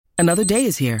Another day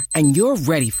is here, and you're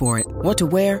ready for it. What to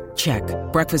wear? Check.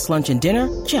 Breakfast, lunch, and dinner?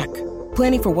 Check.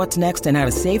 Planning for what's next and how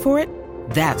to save for it?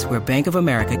 That's where Bank of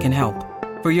America can help.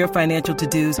 For your financial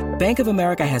to-dos, Bank of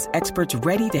America has experts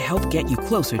ready to help get you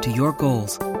closer to your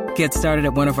goals. Get started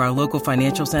at one of our local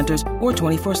financial centers or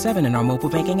 24/7 in our mobile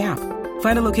banking app.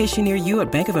 Find a location near you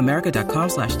at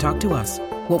bankofamerica.com/talktous.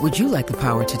 What would you like the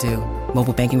power to do?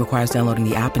 Mobile banking requires downloading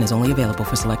the app and is only available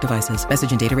for select devices. Message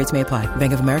and data rates may apply.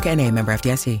 Bank of America N.A., member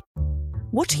FDIC.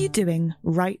 What are you doing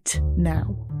right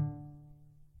now?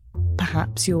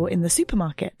 Perhaps you're in the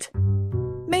supermarket.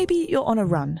 Maybe you're on a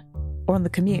run or on the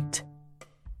commute.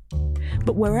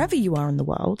 But wherever you are in the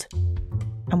world,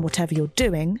 and whatever you're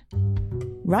doing,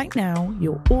 right now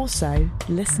you're also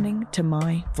listening to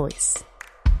my voice.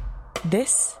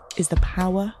 This is the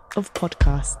power of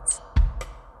podcasts.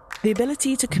 The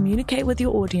ability to communicate with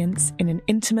your audience in an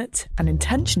intimate and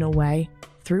intentional way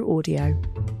through audio.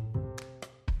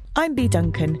 I'm Bea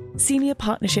Duncan, Senior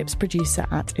Partnerships Producer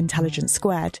at Intelligence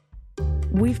Squared.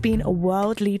 We've been a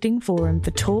world-leading forum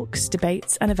for talks,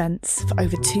 debates and events for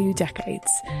over 2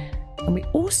 decades. And we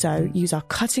also use our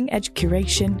cutting-edge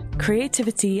curation,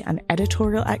 creativity and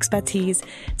editorial expertise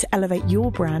to elevate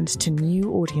your brand to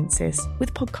new audiences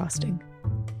with podcasting.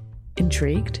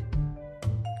 Intrigued?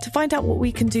 To find out what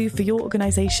we can do for your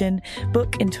organisation,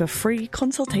 book into a free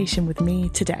consultation with me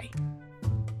today.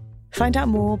 Find out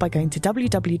more by going to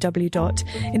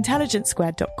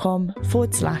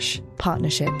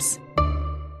www.intelligencesquared.com/partnerships.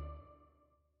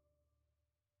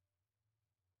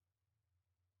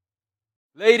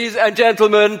 Ladies and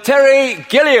gentlemen, Terry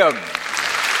Gilliam.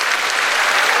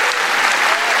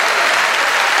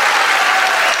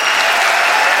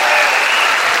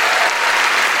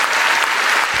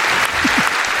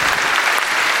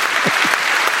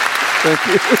 Thank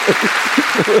you.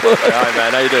 Hi,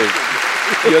 man. How you doing?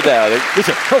 You're there, I think.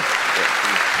 Listen.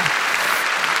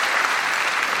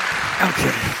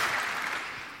 Okay.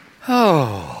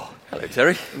 Oh. Hello,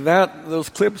 Terry. Those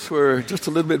clips were just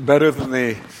a little bit better than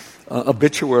the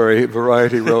obituary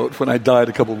Variety wrote when I died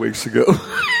a couple of weeks ago.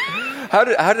 How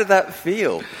did that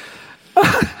feel?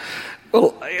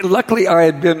 Well, luckily I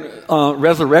had been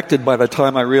resurrected by the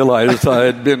time I realized I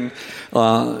had been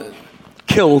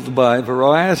killed by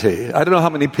Variety. I don't know how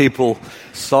many people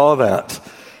saw that,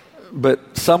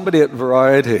 but somebody at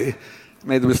Variety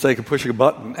made the mistake of pushing a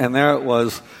button, and there it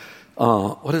was,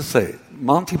 what does it say?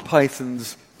 Monty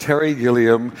Python's Terry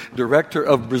Gilliam, director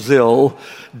of Brazil,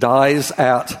 dies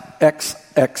at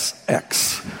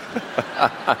XXX.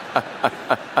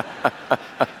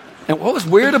 And what was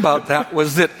weird about that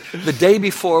was that the day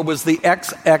before was the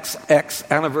XXX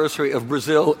anniversary of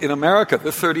Brazil in America,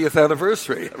 the 30th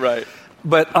anniversary. Right.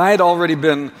 But I had already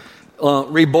been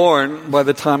reborn by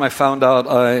the time I found out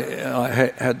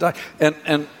I had died.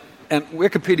 And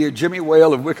Wikipedia, Jimmy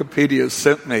Whale of Wikipedia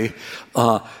sent me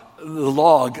the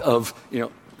log of,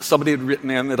 somebody had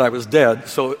written in that I was dead,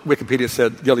 so Wikipedia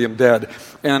said Gilliam dead.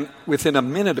 And within a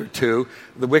minute or two,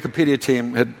 the Wikipedia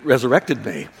team had resurrected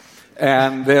me.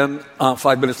 And then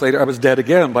 5 minutes later, I was dead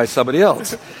again by somebody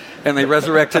else. And they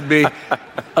resurrected me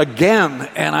again.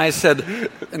 And I said,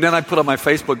 and then I put on my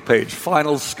Facebook page,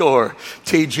 final score,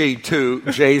 TG2,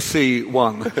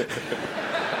 JC1.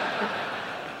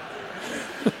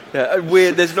 Yeah,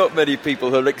 weird. There's not many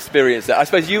people who'll experience that. I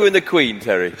suppose you and the Queen,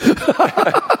 Terry.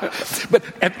 But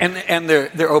and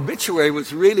their obituary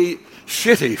was really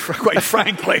shitty, quite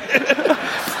frankly.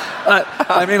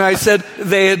 I said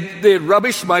they had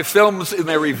rubbished my films in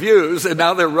their reviews, and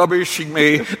now they're rubbishing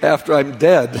me after I'm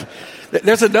dead.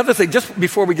 There's another thing, just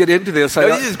before we get into this.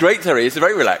 This is great, Terry. It's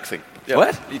very relaxing. Yeah.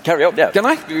 What? You carry on, yeah. Can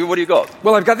I? What do you got?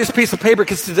 Well, I've got this piece of paper,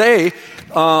 because today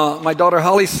my daughter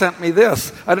Holly sent me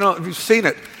this. I don't know if you've seen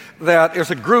it, that there's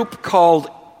a group called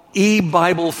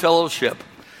E-Bible Fellowship.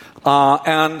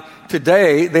 And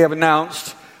today they have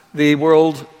announced the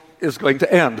world is going to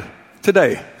end.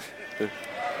 Today.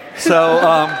 So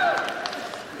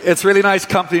it's really nice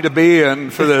company to be in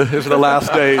for the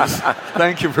last days.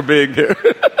 Thank you for being here.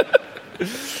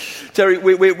 Terry,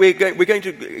 we're going to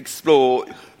explore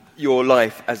your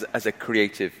life as a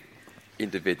creative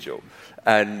individual,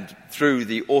 and through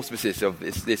the auspices of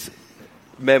this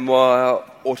memoir,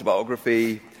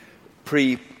 autobiography,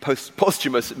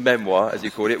 posthumous memoir, as you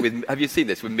call it. Have you seen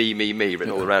this with me written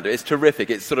all around it? It's terrific.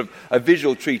 It's sort of a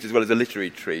visual treat as well as a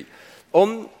literary treat.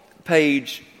 On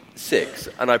page 6,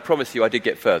 and I promise you I did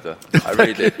get further. I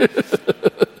really did.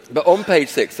 But on page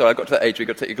 6, so I got to that age where you've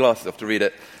got to take your glasses off to read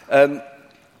it.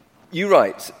 You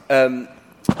write,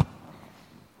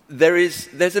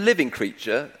 there's a living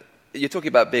creature. You're talking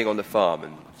about being on the farm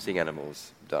and seeing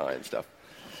animals die and stuff.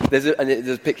 There's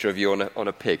a picture of you on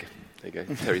a pig. There you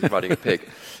go, Terry's riding a pig.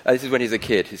 This is when he's a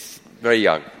kid, he's very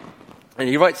young. And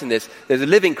he writes in this, there's a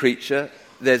living creature,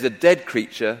 there's a dead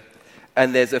creature,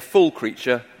 and there's a full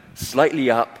creature slightly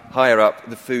higher up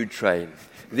the food train.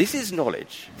 This is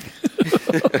knowledge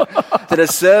that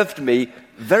has served me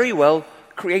very well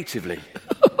creatively.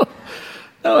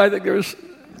 No, I think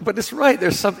but it's right.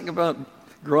 There's something about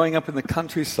growing up in the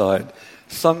countryside.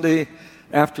 Sunday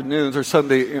afternoons or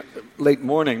Sunday late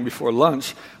morning before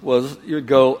lunch was you'd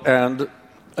go and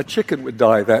a chicken would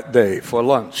die that day for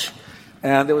lunch.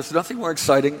 And there was nothing more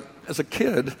exciting as a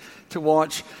kid to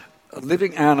watch a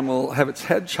living animal have its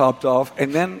head chopped off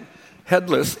and then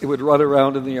headless, it would run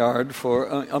around in the yard for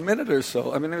a minute or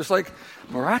so. I mean, it was like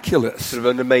miraculous. Sort of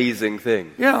an amazing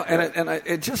thing. Yeah,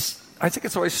 I think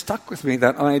it's always stuck with me,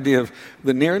 that idea of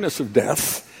the nearness of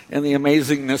death and the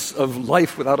amazingness of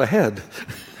life without a head.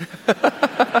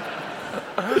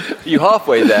 You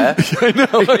halfway there. I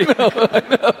know.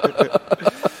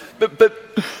 But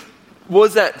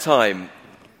was that time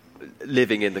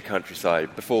living in the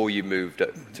countryside before you moved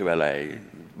to LA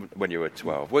when you were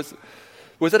 12? Was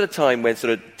that a time when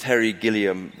sort of Terry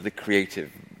Gilliam, the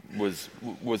creative, was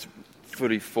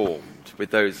fully formed with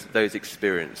those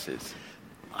experiences?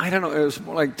 I don't know. It was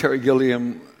more like Terry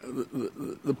Gilliam,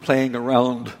 the playing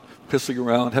around, pissing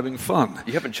around, having fun.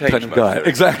 You haven't changed kind of much, guy. Terry.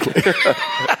 Exactly.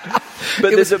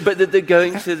 But the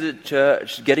going to the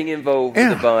church, getting involved with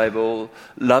the Bible,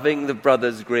 loving the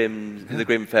Brothers Grimm, the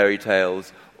Grimm fairy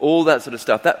tales, all that sort of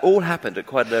stuff, that all happened at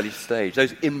quite an early stage,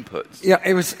 those inputs. Yeah,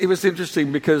 it was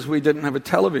interesting because we didn't have a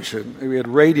television. We had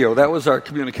radio. That was our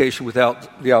communication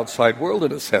without the outside world,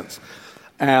 in a sense.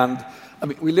 And, I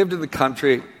mean, we lived in the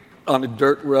country on a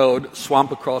dirt road,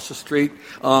 swamp across the street,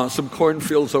 some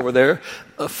cornfields over there,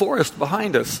 a forest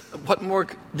behind us. What more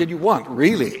did you want,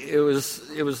 really? It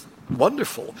was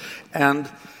wonderful.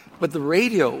 But the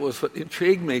radio was what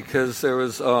intrigued me, because there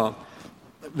was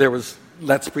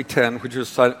Let's Pretend, which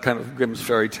was kind of Grimm's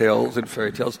fairy tales and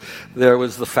fairy tales. There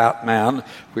was The Fat Man,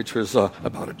 which was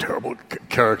about a terrible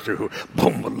character who,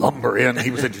 boom, would lumber in.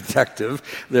 He was a detective.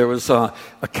 There was a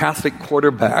Catholic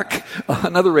quarterback,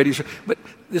 another radio show. But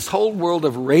this whole world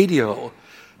of radio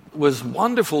was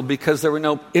wonderful because there were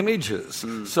no images.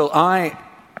 So I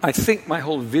think my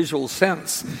whole visual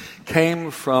sense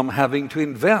came from having to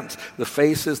invent the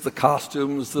faces, the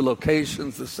costumes, the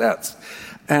locations, the sets.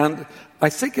 And I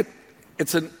think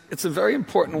it's a very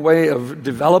important way of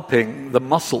developing the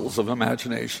muscles of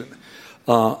imagination.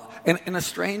 And in a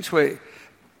strange way,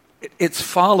 it's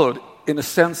followed in a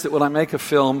sense that when I make a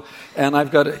film and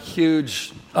I've got a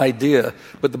huge idea,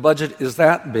 but the budget is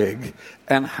that big,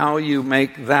 and how you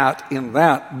make that in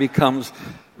that becomes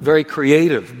very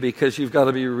creative, because you've got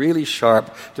to be really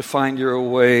sharp to find your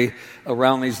way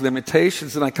around these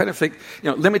limitations. And I kind of think,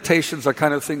 limitations are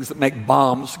kind of things that make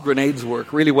bombs, grenades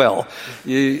work really well.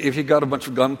 If you got a bunch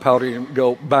of gunpowder, you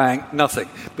go bang, nothing.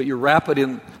 But you wrap it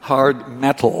in hard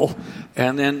metal,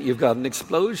 and then you've got an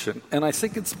explosion. And I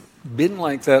think it's been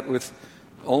like that with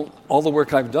all the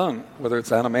work I've done, whether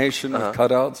it's animation or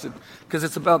cutouts, because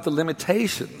it's about the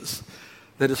limitations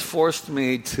that has forced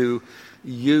me to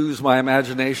use my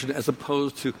imagination as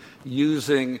opposed to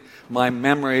using my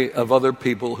memory of other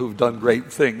people who've done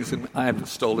great things and I have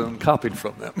stolen and copied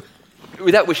from them.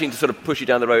 Without wishing to sort of push you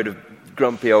down the road of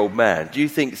grumpy old man, do you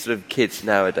think sort of kids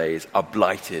nowadays are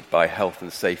blighted by health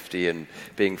and safety and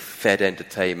being fed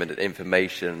entertainment and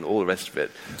information and all the rest of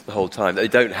it the whole time? They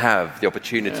don't have the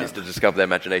opportunities to discover their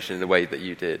imagination in the way that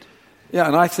you did. Yeah,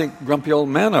 and I think grumpy old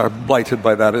men are blighted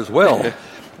by that as well.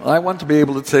 I want to be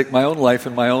able to take my own life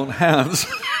in my own hands.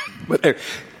 But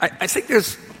I think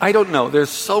there's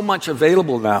so much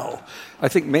available now. I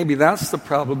think maybe that's the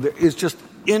problem. There is just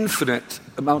infinite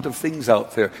amount of things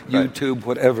out there. YouTube,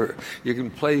 whatever. You can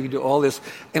play, you can do all this.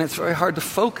 And it's very hard to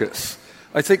focus.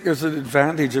 I think there's an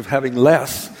advantage of having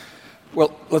less.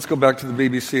 Well, let's go back to the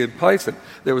BBC and Python.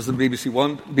 There was the BBC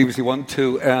One,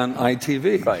 2, and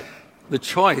ITV. Right. The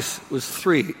choice was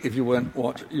 3 if you were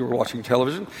watching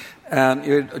television, and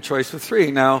you had a choice of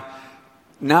 3. Now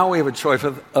we have a choice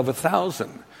of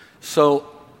 1,000. So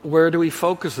where do we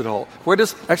focus it all?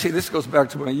 Actually, this goes back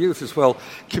to my youth as well.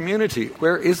 Community,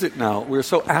 where is it now? We're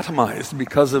so atomized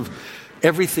because of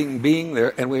everything being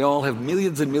there, and we all have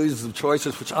millions and millions of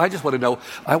choices, which I just want to know.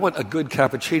 I want a good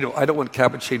cappuccino. I don't want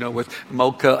cappuccino with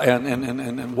mocha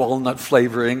and walnut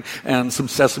flavoring and some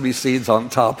sesame seeds on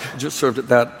top, just served at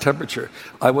that temperature.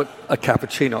 I want a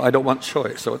cappuccino. I don't want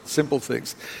choice. So it's simple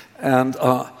things. And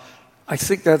I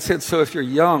think that's it. So if you're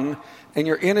young and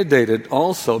you're inundated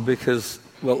also because,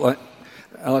 well,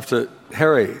 I'll have to,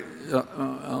 Harry,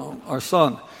 our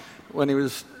son, when he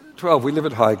was 12. We live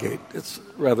at Highgate. It's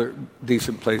a rather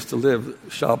decent place to live.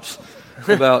 Shops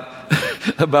about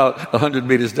 100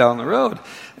 meters down the road.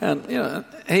 And,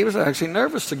 he was actually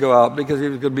nervous to go out because he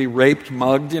was going to be raped,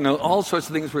 mugged, all sorts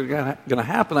of things were going to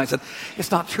happen. I said, it's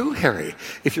not true, Harry.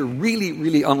 If you're really,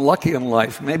 really unlucky in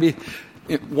life, maybe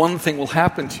one thing will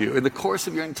happen to you in the course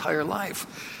of your entire life.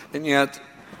 And yet,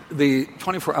 the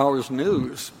 24 hours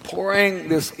news pouring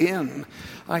this in,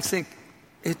 I think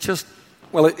it's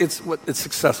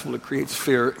successful. It creates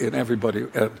fear in everybody,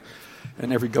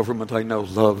 and every government I know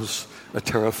loves a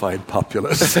terrified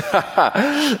populace.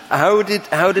 How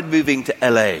did moving to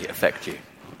LA affect you?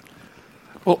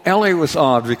 Well, LA was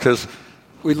odd because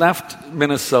we left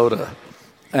Minnesota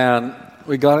and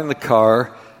we got in the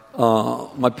car,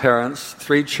 my parents,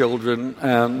 3 children,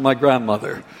 and my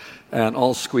grandmother, and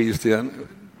all squeezed in,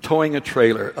 towing a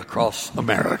trailer across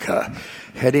America,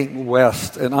 heading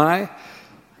west. And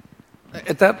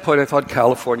at that point, I thought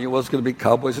California was going to be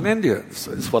cowboys and Indians.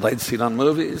 It's what I'd seen on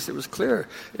movies. It was clear.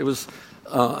 It was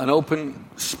an open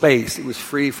space. It was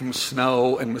free from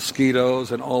snow and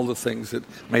mosquitoes and all the things that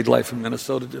made life in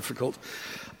Minnesota difficult.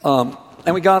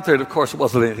 And we got there, and of course, it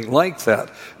wasn't anything like that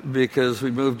because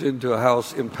we moved into a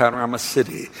house in Panorama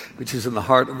City, which is in the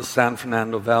heart of the San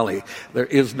Fernando Valley. There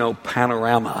is no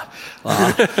panorama.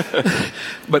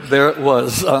 But there it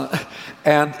was.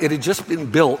 And it had just been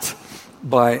built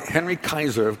by Henry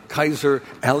Kaiser of Kaiser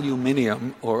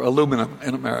Aluminium, or aluminum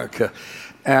in America.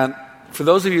 And for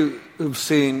those of you who've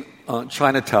seen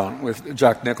Chinatown with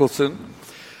Jack Nicholson,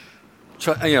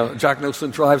 Jack Nicholson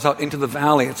drives out into the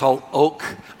valley. It's all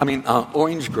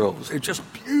orange groves. It's just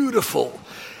beautiful.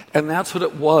 And that's what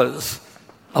it was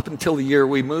up until the year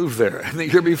we moved there. And the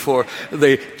year before,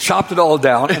 they chopped it all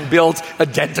down and built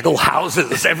identical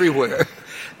houses everywhere.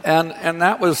 And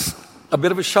that was a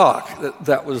bit of a shock.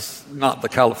 That was not the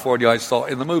California I saw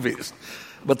in the movies.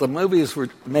 But the movies were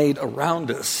made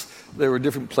around us. There were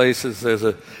different places. There's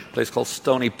a place called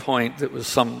Stony Point that was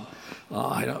from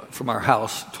our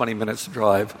house, 20 minutes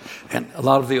drive. And a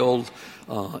lot of the old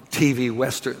TV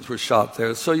westerns were shot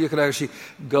there. So you could actually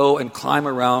go and climb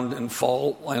around and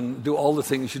fall and do all the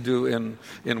things you do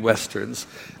in westerns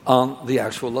on the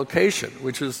actual location,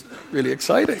 which is really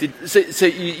exciting. So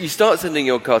you start sending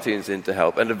your cartoons in to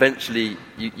Help, and eventually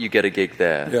you get a gig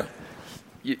there.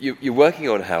 Yeah. You're working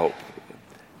on Help,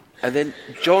 and then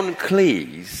John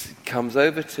Cleese comes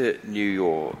over to New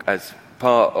York as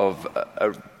part of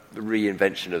a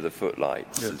reinvention of the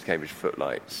Footlights, the Cambridge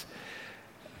Footlights.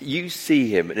 You see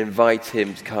him and invite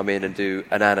him to come in and do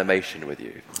an animation with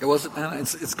you.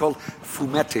 It's called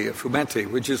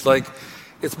fumetti, which is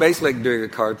it's basically like doing a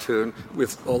cartoon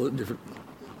with all the different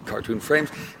cartoon frames,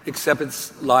 except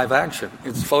it's live action.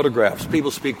 It's photographs.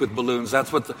 People speak with balloons.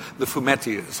 That's what the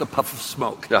fumetti is, a puff of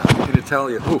smoke. Yeah. In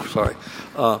Italian. Oh, sorry.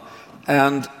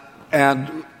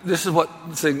 And this is what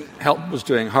the thing Help was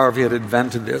doing. Harvey had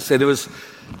invented this. And it was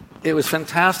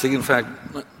fantastic. In fact,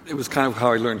 it was kind of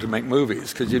how I learned to make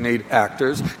movies, because you need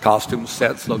actors, costumes,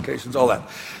 sets, locations, all that.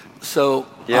 So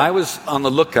I was on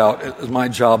the lookout, as my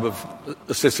job of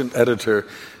assistant editor,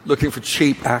 looking for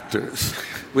cheap actors.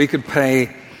 We could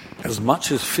pay as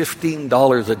much as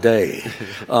 $15 a day.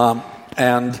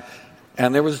 And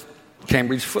there was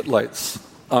Cambridge Footlights.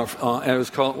 And it was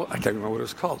called, I can't remember what it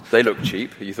was called. They looked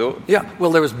cheap, you thought? Yeah,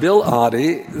 well, there was Bill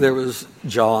Oddie, there was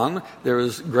John, there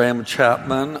was Graham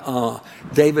Chapman,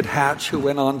 David Hatch, who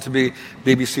went on to be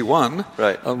BBC One,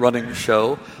 running the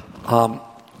show,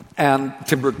 and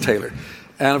Tim Brooke Taylor.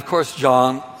 And, of course,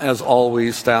 John, as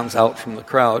always, stands out from the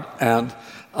crowd. And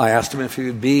I asked him if he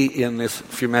would be in this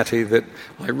fumetti that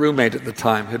my roommate at the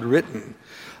time had written.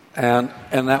 And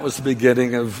that was the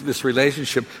beginning of this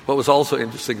relationship. What was also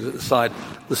interesting, as an aside,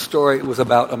 the story was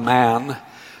about a man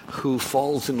who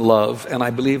falls in love and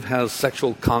I believe has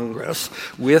sexual congress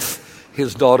with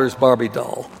his daughter's Barbie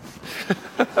doll,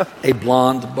 a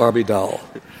blonde Barbie doll.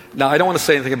 Now, I don't want to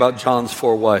say anything about John's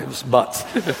 4 wives, but...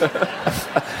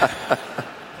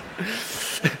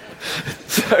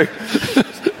 So,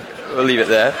 we'll leave it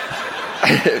there.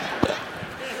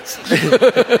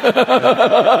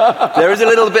 There is a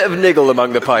little bit of niggle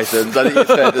among the Pythons, I think it's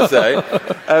fair to say.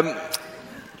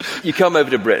 You come over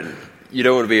to Britain. You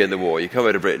don't want to be in the war. You come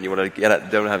over to Britain. You want to get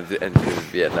out, don't have to enter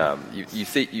Vietnam.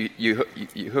 You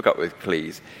hook up with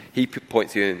Cleese. He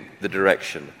points you in the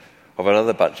direction of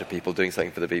another bunch of people doing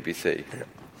something for the BBC. Yeah.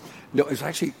 No, it was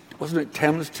actually, wasn't it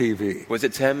Thames TV? Was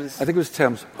it Thames? I think it was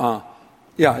Thames.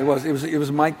 Yeah, it was. It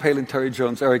was Mike Palin, Terry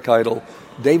Jones, Eric Idle,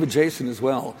 David Jason as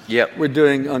well. Yep. We're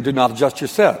doing Do Not Adjust Your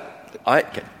Set.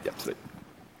 Absolutely.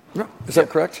 No, is that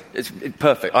correct? It's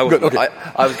perfect. I wasn't. Good, okay.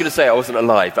 I was going to say I wasn't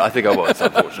alive, but I think I was,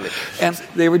 unfortunately. And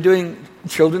they were doing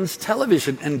children's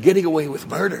television and getting away with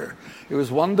murder. It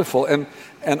was wonderful. And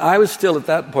I was still, at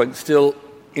that point,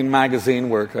 in magazine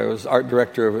work. I was art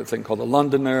director of a thing called The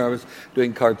Londoner. I was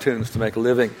doing cartoons to make a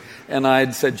living. And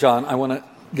I'd said, John, I want to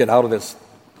get out of this.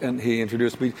 And he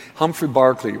introduced me. Humphrey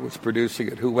Barclay was producing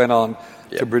it, who went on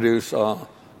to produce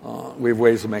We Have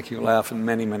Ways of Making You Laugh and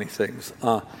many, many things.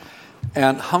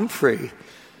 And Humphrey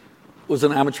was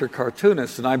an amateur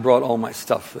cartoonist, and I brought all my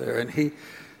stuff there. And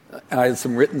I had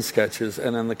some written sketches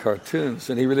and then the cartoons,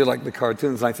 and he really liked the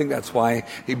cartoons, and I think that's why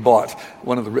he bought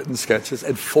one of the written sketches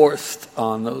and forced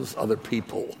on those other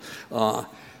people,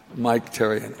 Mike,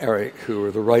 Terry, and Eric, who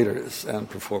were the writers and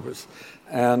performers.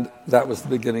 And that was the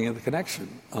beginning of the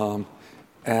connection.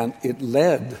 And it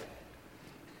led...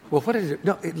 Well, what did it...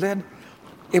 No, it led...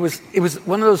 It was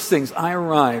one of those things. I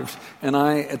arrived, and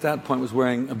I, at that point, was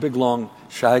wearing a big, long,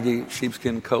 shaggy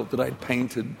sheepskin coat that I'd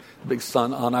painted big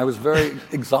sun on. I was very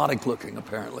exotic looking,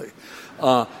 apparently.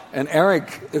 And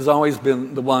Eric has always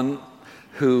been the one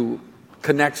who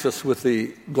connects us with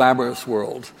the glamorous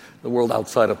world, the world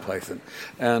outside of Python.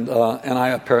 And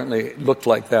I apparently looked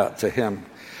like that to him.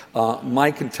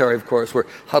 Mike and Terry, of course, were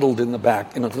huddled in the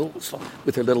back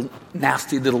with their little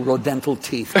nasty little rodental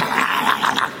teeth.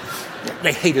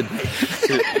 They hated me.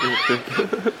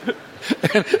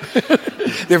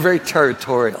 They're very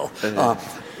territorial. And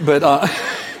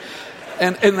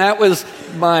that was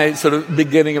my sort of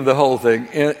beginning of the whole thing.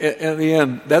 In the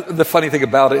end, the funny thing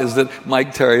about it is that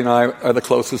Mike, Terry, and I are the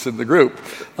closest in the group.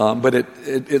 But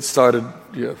it started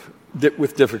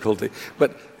with difficulty.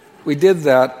 But we did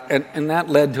that, and that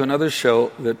led to another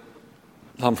show that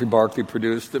Humphrey Barclay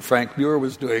produced that Frank Muir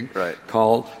was doing,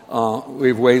 called We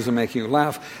Have Ways of Making You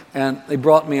Laugh. And they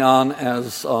brought me on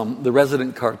as the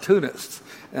resident cartoonist.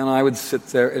 And I would sit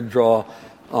there and draw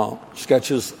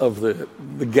sketches of the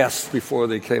guests before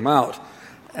they came out.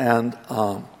 And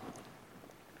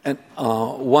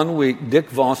one week, Dick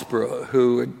Vosborough,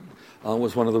 who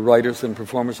was one of the writers and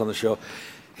performers on the show,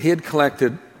 he had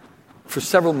collected for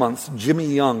several months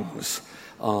Jimmy Young's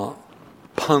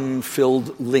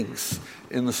pun-filled links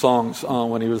in the songs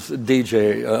when he was a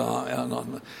DJ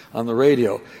on the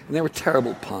radio. And they were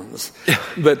terrible puns.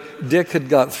 But Dick had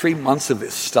got 3 months of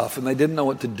this stuff, and they didn't know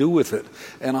what to do with it.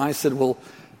 And I said, well,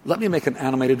 let me make an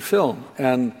animated film.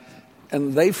 And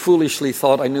they foolishly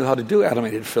thought I knew how to do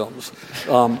animated films.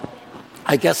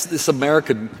 I guess this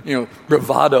American,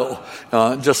 bravado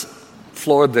just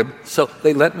floored them. So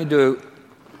they let me do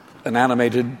an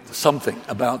animated something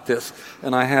about this.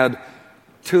 And I had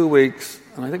 2 weeks,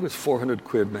 and I think it was 400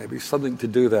 quid maybe, something to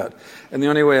do that. And the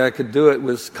only way I could do it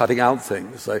was cutting out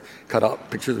things. I cut out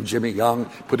pictures of Jimmy Young,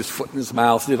 put his foot in his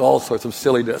mouth, did all sorts of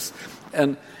silliness.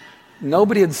 And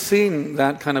nobody had seen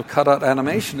that kind of cut-out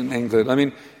animation in England. I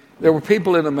mean, there were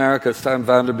people in America, Stan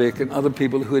Vanderbeek and other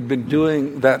people, who had been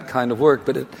doing that kind of work,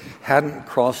 but it hadn't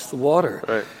crossed the water.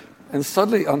 Right. And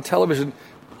suddenly, on television,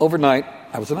 overnight,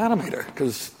 I was an animator,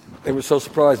 because they were so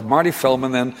surprised. Marty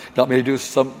Feldman then got me to do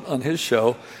some on his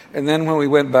show. And then when we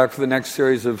went back for the next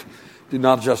series of Do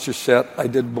Not Adjust Your Set, I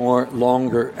did more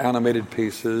longer animated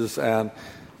pieces. And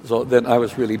so then I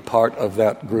was really part of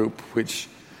that group, which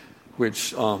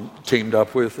teamed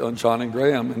up with John and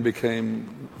Graham and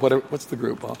became, what's the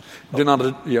group? Do Not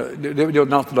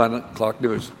the 9 o'clock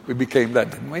news. We became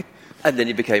that, didn't we? And then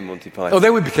you became Monty Python. Oh,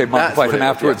 then we became Monty Python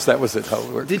afterwards. Yeah. That was it, how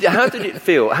it worked. How did it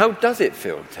feel? How does it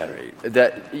feel, Terry,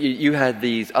 that you had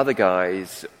these other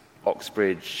guys,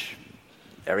 Oxbridge,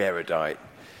 very erudite.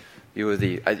 You were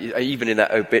even in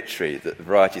that obituary that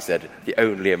Variety said, the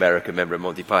only American member of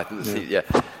Monty Python. Yeah.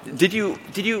 Did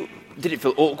it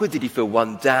feel awkward? Did you feel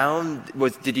one down?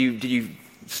 Did you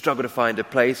struggle to find a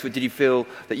place? Or did you feel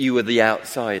that you were the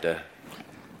outsider?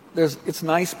 It's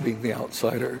nice being the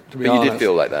outsider, to be honest. But you did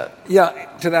feel like that?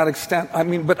 Yeah, to that extent. I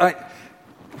mean,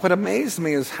 what amazed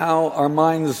me is how our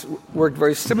minds worked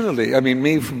very similarly. I mean,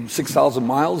 me from 6,000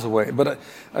 miles away, but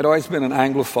I'd always been an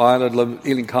Anglophile. I'd loved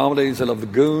Ealing comedies, I loved the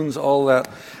Goons, all that.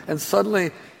 And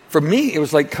suddenly, for me, it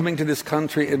was like coming to this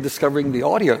country and discovering the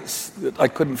audience that I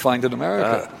couldn't find in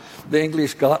America. The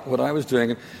English got what I was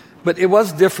doing. But it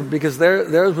was different because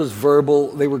theirs was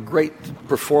verbal. They were great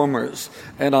performers.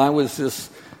 And I was this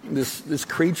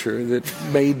creature that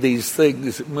made these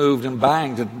things that moved and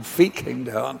banged and feet came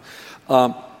down.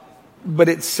 But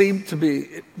it seemed to be,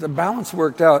 the balance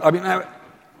worked out. I mean,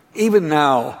 even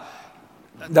now,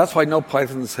 that's why no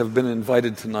Pythons have been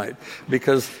invited tonight,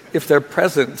 because if they're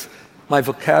present, my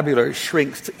vocabulary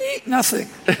shrinks to nothing.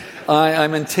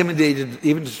 I'm intimidated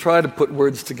even to try to put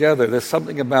words together. There's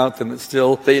something about them that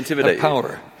still they intimidate have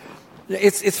power.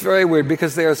 It's very weird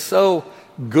because they are so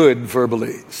good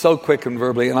verbally, so quick and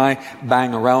verbally, and I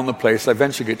bang around the place. I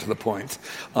eventually get to the point.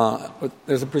 But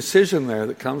there's a precision there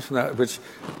that comes from that, which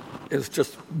is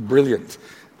just brilliant.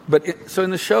 So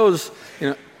in the shows,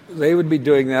 they would be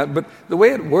doing that. But the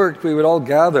way it worked, we would all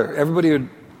gather. Everybody would,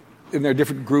 in their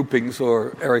different groupings,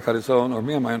 or Eric on his own, or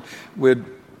me on my own, would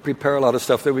prepare a lot of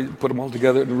stuff. Then we'd put them all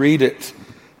together and read it.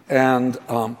 And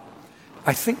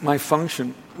I think my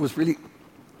function was really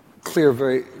clear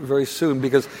very, very soon,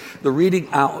 because the reading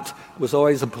out was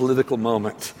always a political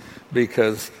moment,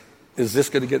 because is this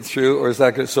going to get through, or is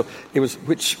that going to... So it was,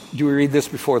 do we read this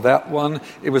before that one?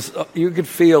 It was, you could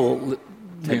feel...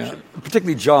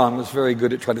 particularly John was very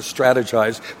good at trying to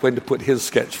strategize when to put his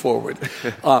sketch forward.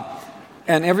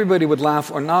 And everybody would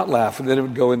laugh or not laugh, and then it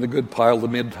would go in the good pile, the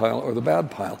mid pile, or the bad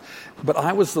pile. But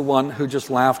I was the one who just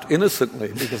laughed innocently,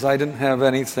 because I didn't have I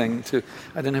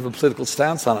didn't have a political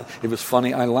stance on it. It was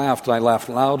funny, I laughed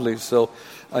loudly. So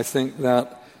I think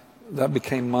that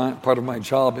became part of my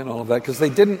job in all of that, because they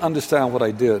didn't understand what I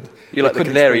did. You're like the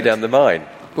canary down the mine.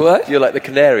 What? You're like the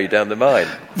canary down the mine.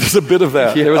 There's a bit of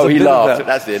that. Yeah. He laughed.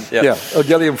 That's it. Yeah.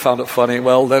 Gilliam found it funny.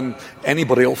 Well, then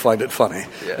anybody will find it funny.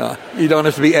 Yeah. You don't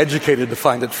have to be educated to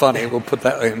find it funny. We'll put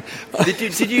that in.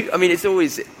 Did you? I mean, it's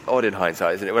always odd in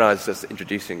hindsight, isn't it? When I was just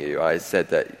introducing you, I said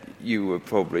that you were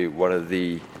probably one of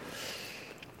the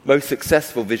most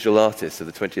successful visual artists of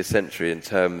the 20th century in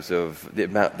terms of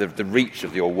the reach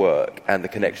of your work and the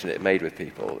connection it made with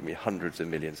people. I mean, hundreds of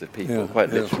millions of people,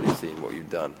 quite literally, seen what you've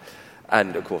done.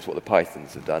 And of course, what the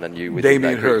Pythons have done, and you with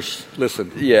Damien Hirst.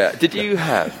 Listen. Yeah. Did you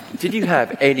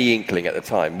have any inkling at the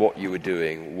time what you were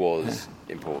doing was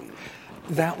important?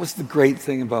 That was the great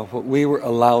thing about what we were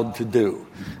allowed to do.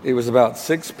 It was about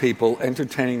 6 people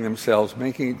entertaining themselves,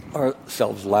 making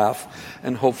ourselves laugh,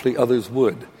 and hopefully others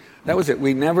would. That was it.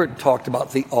 We never talked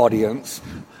about the audience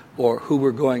or who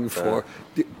we're going for.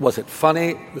 Was it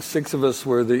funny? The 6 of us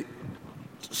were the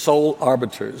sole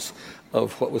arbiters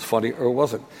of what was funny or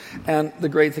wasn't. And the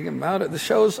great thing about it, the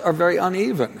shows are very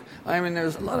uneven. I mean,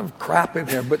 there's a lot of crap in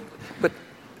there, but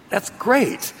that's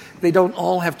great. They don't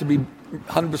all have to be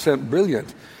 100%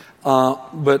 brilliant,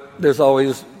 but there's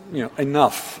always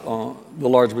enough. The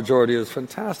large majority is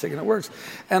fantastic, and it works.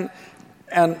 And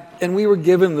we were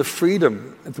given the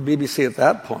freedom at the BBC at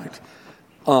that point.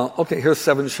 Okay, here's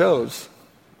 7 shows.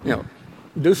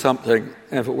 Do something,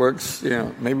 and if it works,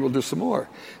 maybe we'll do some more.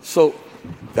 So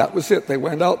that was it. They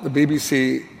went out, the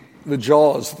BBC, the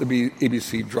jaws, the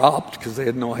BBC dropped because they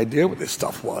had no idea what this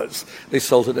stuff was. They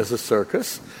sold it as a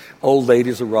circus. Old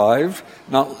ladies arrived,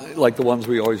 not like the ones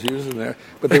we always use in there,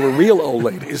 but they were real old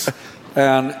ladies.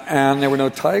 And there were no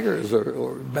tigers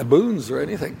or baboons or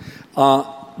anything.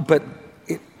 But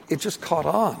it just caught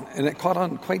on, and it caught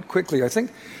on quite quickly. I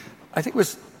think the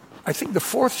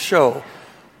 4th show,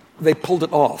 they pulled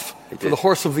it off for the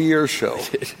Horse of the Year show.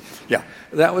 Yeah,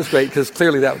 that was great, because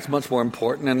clearly that was much more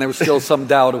important, and there was still some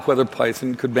doubt of whether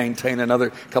Python could maintain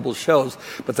another couple of shows.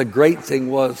 But the great thing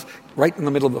was, right in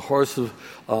the middle of the Horse of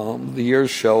the Year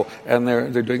show, and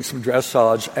they're doing some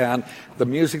dressage, and the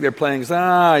music they're playing is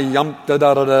yum da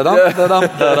da da da dum da dum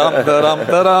da dum da dum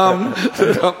da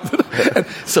dum.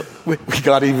 So we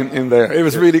got even in there. It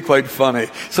was really quite funny.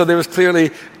 So there was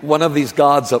clearly one of these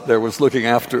gods up there was looking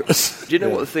after us. Do you know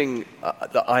what the thing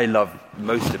that I love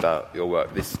most about your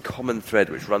work, this common thread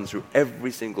which runs through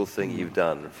every single thing you've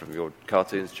done, from your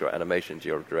cartoons to your animation to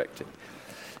your directing,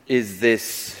 is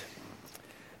this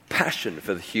passion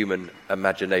for the human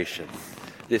imagination,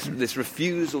 this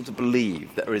refusal to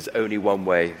believe that there is only one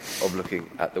way of looking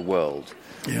at the world,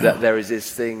 that there is this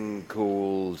thing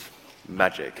called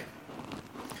magic.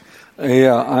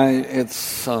 I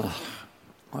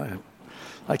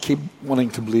keep wanting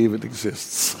to believe it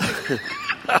exists.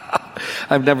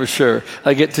 I'm never sure.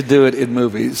 I get to do it in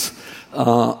movies,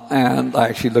 and I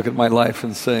actually look at my life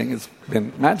and saying it's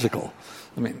been magical.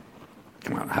 I mean,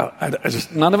 come on,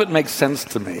 none of it makes sense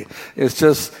to me. It's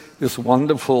just this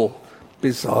wonderful,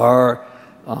 bizarre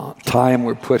time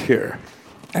we're put here.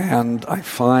 And I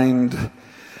find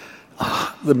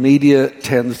the media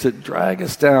tends to drag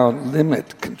us down,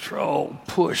 limit, control,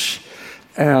 push.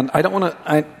 And I don't want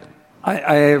to...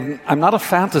 I'm not a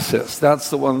fantasist. That's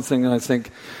the one thing I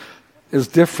think is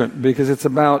different, because it's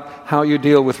about how you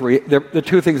deal with... the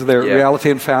 2 things there, reality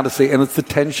and fantasy, and it's the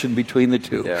tension between the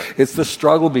 2. Yeah. It's the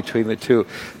struggle between the 2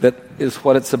 that is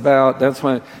what it's about. That's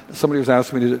why somebody was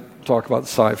asking me to talk about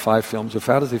sci-fi films or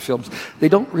fantasy films. They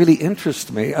don't really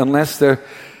interest me unless they're...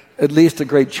 At least a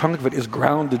great chunk of it is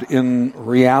grounded in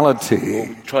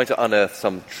reality. Trying to unearth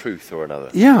some truth or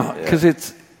another. Yeah, because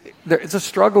it's a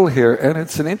struggle here, and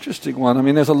it's an interesting one. I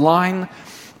mean, there's a line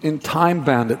in Time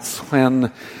Bandits,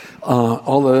 when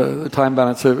all the Time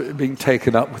Bandits are being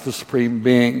taken up with the Supreme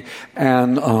Being,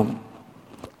 and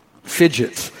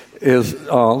Fidget is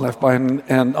left behind,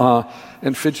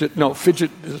 and Fidget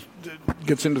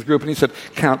gets into the group, and he said,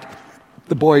 "Can't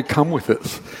the boy come with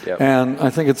us?" Yep. And I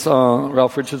think it's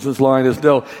Ralph Richardson's line is,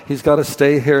 "No, he's got to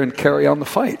stay here and carry on the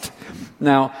fight."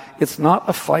 Now, it's not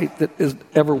a fight that is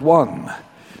ever won,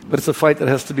 but it's a fight that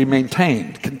has to be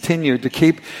maintained, continued, to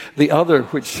keep the other,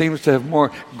 which seems to have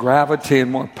more gravity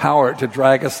and more power to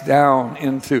drag us down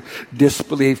into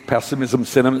disbelief, pessimism,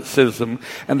 cynicism,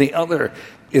 and the other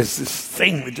is this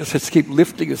thing that just has to keep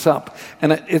lifting us up.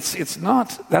 And it's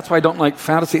not, that's why I don't like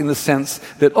fantasy in the sense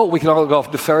that, we can all go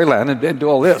off to fairyland and do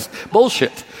all this.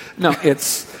 Bullshit. No,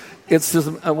 it's this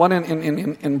one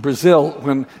in Brazil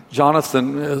when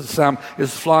Jonathan, Sam,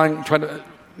 is flying, trying to,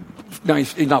 no,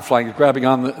 he's not flying, he's grabbing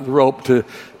on the rope to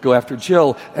go after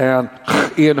Jill, and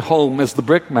Ian Holm, as the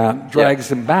brick man,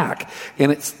 drags him back.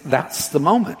 And that's the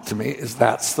moment to me,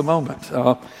 that's the moment.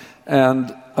 I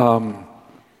don't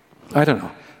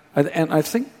know. And I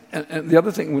think, and the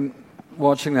other thing when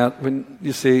watching that, when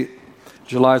you see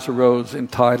Jelisa Rose in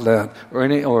Thailand,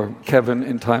 or Kevin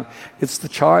in Time, it's the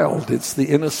child, it's the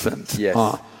innocent.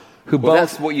 Yes.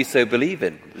 That's what you so believe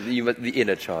in, the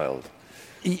inner child.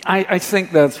 I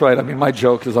think that's right. I mean, my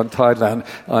joke is on Thailand.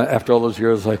 After all those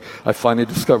years, I finally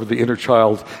discovered the inner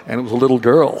child, and it was a little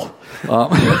girl.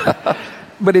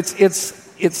 But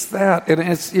it's that, and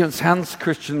it's Hans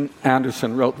Christian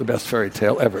Andersen wrote the best fairy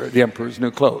tale ever, The Emperor's New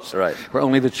Clothes, right, where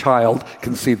only the child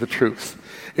can see the truth.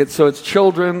 So it's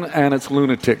children and it's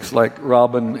lunatics like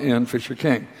Robin in Fisher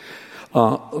King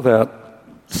that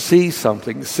see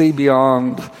something, see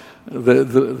beyond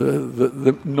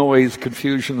the noise,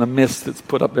 confusion, the mist that's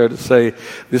put up there to say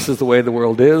this is the way the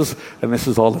world is, and this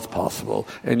is all that's possible,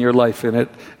 and your life in it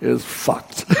is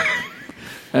fucked.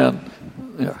 And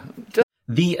yeah.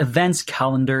 The events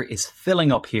calendar is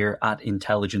filling up here at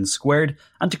Intelligence Squared,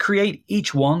 and to create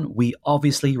each one, we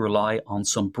obviously rely on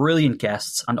some brilliant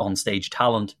guests and onstage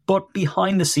talent. But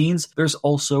behind the scenes, there's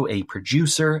also a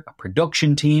producer, a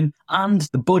production team, and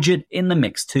the budget in the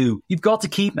mix too. You've got to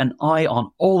keep an eye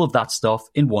on all of that stuff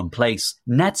in one place.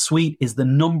 NetSuite is the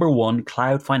 #1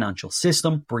 cloud financial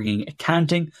system, bringing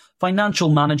accounting, financial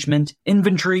management,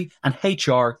 inventory, and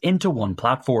HR into one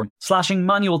platform, slashing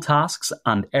manual tasks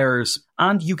and errors.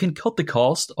 And you can cut the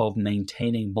cost of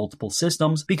maintaining multiple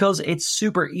systems because it's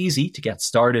super easy to get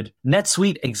started.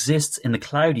 NetSuite exists in the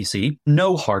cloud, you see,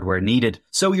 no hardware needed,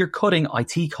 so you're cutting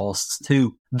IT costs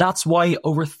too. That's why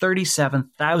over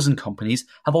 37,000 companies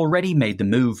have already made the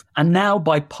move. And now,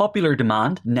 by popular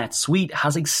demand, NetSuite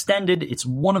has extended its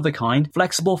one-of-a-kind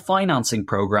flexible financing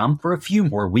program for a few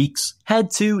more weeks.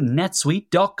 Head to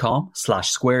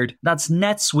netsuite.com/squared. That's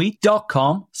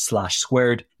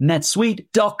netsuite.com/squared.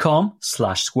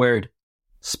 netsuite.com/squared.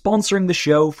 Sponsoring the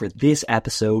show for this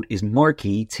episode is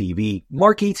Marquee TV.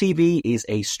 Marquee TV is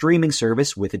a streaming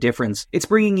service with a difference. It's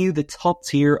bringing you the top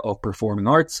tier of performing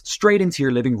arts straight into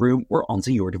your living room or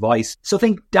onto your device. So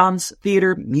think dance,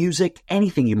 theatre, music,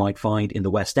 anything you might find in the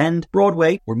West End,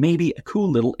 Broadway, or maybe a cool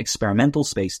little experimental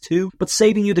space too, but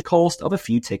saving you the cost of a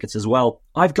few tickets as well.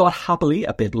 I've got happily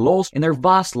a bit lost in their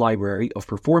vast library of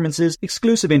performances,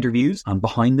 exclusive interviews, and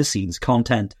behind-the-scenes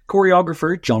content.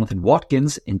 Choreographer Jonathan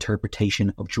Watkins'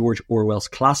 interpretation of George Orwell's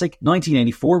classic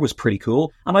 1984 was pretty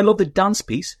cool, and I love the dance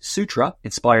piece Sutra,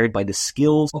 inspired by the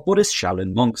skills of Buddhist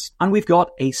Shaolin monks. And we've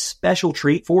got a special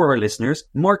treat for our listeners.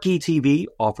 Marquee TV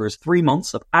offers 3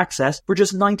 months of access for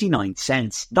just 99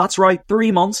 cents. That's right,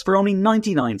 3 months for only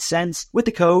 99 cents with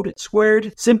the code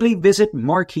SQUARED. Simply visit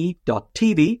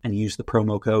marquee.tv and use the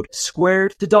promo code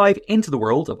SQUARED to dive into the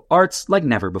world of arts like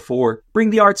never before. Bring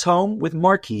the arts home with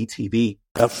Marquee TV.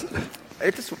 It's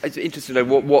interesting to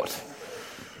know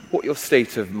what your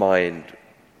state of mind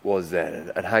was then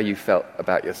and how you felt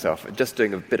about yourself. Just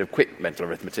doing a bit of quick mental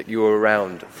arithmetic, you were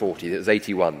around 40. It was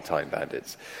 81 Time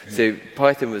Bandits. So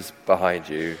Python was behind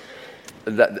you.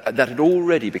 That had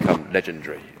already become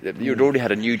legendary. You'd already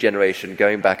had a new generation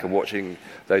going back and watching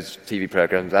those TV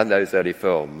programs and those early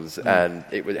films, and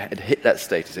it had hit that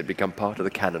status. It had become part of the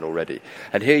canon already.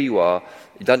 And here you are,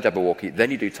 you've done Jabberwocky,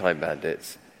 then you do Time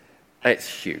Bandits, and it's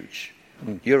huge.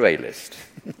 You're A-list.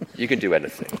 You can do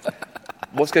anything.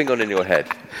 What's going on in your head?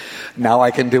 Now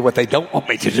I can do what they don't want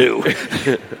me to do.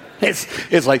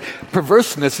 It's like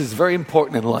perverseness is very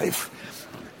important in life.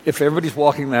 If everybody's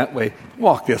walking that way,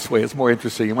 walk this way. It's more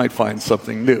interesting. You might find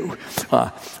something new.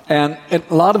 And a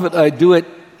lot of it, I do it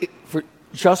for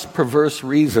just perverse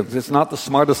reasons. It's not the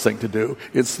smartest thing to do.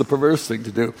 It's the perverse thing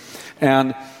to do.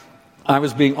 And I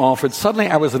was being offered, suddenly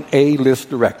I was an A-list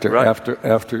director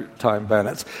after Time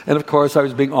Bandits. And of course I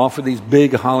was being offered these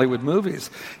big Hollywood movies.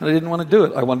 And I didn't want to do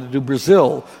it. I wanted to do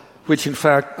Brazil, which in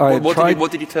fact I had tried.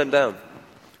 What did you turn down?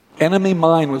 Enemy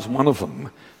Mine was one of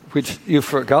them, which you've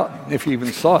forgotten if you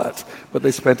even saw it. But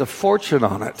they spent a fortune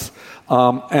on it.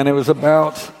 And it was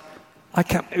about...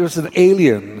 it was an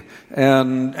alien,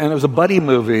 and it was a buddy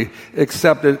movie,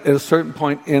 except at a certain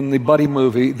point in the buddy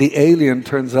movie, the alien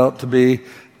turns out to be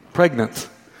pregnant.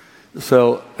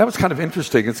 So that was kind of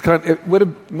interesting. It would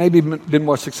have maybe been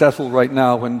more successful right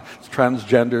now when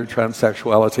transgender,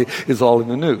 transsexuality is all in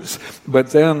the news.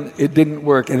 But then it didn't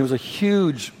work, and it was a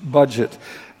huge budget.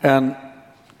 And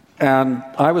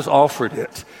I was offered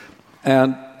it.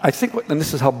 And I think, and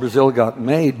this is how Brazil got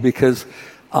made, because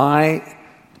I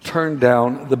turned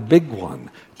down the big one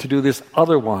to do this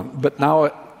other one. But now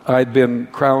I'd been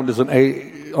crowned as an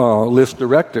A-list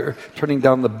director, turning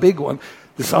down the big one.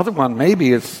 This other one,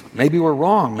 maybe we're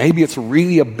wrong. Maybe it's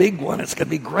really a big one. It's going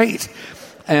to be great.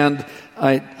 And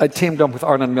I teamed up with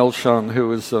Arnon Milchan, who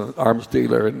was an arms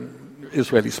dealer and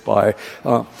Israeli spy,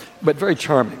 but very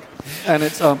charming. And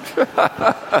it's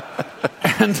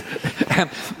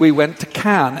and we went to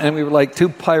Cannes, and we were like two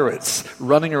pirates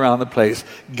running around the place,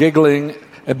 giggling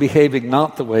and behaving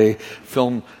not the way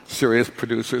film serious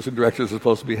producers and directors are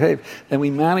supposed to behave. And we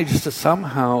managed to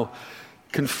somehow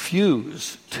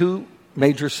confuse two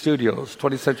major studios,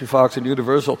 20th Century Fox and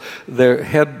Universal, their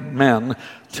head men,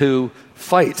 to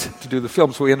fight to do the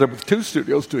film. So we ended up with two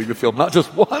studios doing the film, not just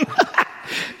one.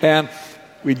 And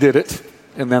we did it.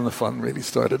 And then the fun really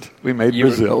started. We made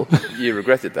Brazil. You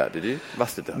regretted that, did you?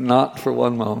 Must have done. Not for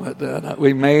one moment.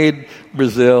 We made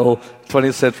Brazil.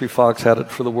 20th Century Fox had it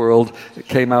for the world. It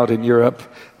came out in Europe,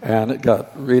 and it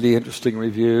got really interesting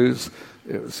reviews.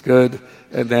 It was good.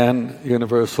 And then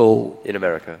Universal... In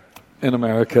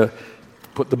America,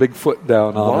 put the big foot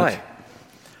down on it. Why?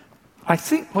 I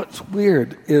think what's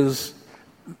weird is...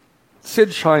 Sid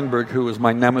Sheinberg, who was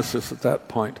my nemesis at that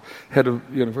point, head of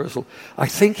Universal, I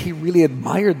think he really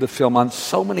admired the film on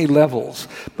so many levels,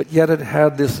 but yet it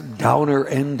had this downer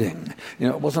ending.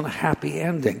 It wasn't a happy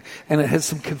ending. And it had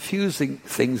some confusing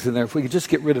things in there. If we could just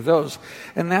get rid of those.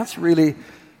 And that's really,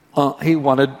 he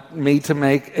wanted me to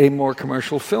make a more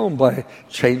commercial film by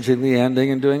changing the ending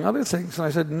and doing other things. And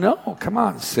I said, no, come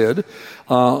on, Sid.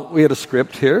 We had a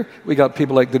script here. We got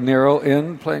people like De Niro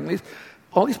in playing these.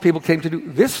 All these people came to do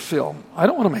this film. I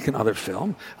don't want to make another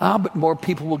film. But more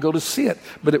people will go to see it.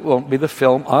 But it won't be the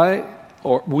film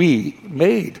we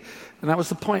made. And that was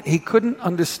the point. He couldn't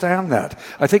understand that.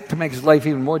 I think to make his life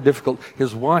even more difficult,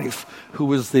 his wife, who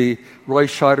was the Roy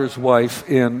Scheider's wife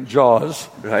in Jaws,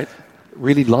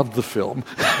 really loved the film.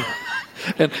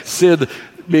 And Sid,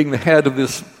 being the head of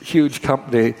this huge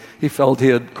company, he felt he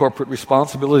had corporate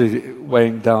responsibility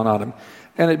weighing down on him.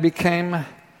 And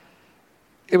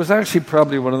it was actually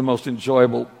probably one of the most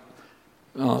enjoyable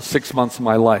 6 months of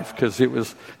my life, because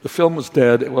the film was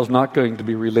dead. It was not going to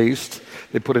be released.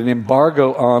 They put an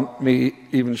embargo on me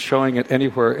even showing it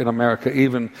anywhere in America,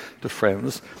 even to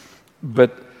friends.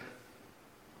 But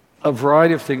a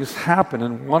variety of things happened,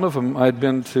 and one of them, I'd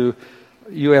been to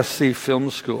USC Film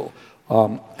School,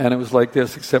 and it was like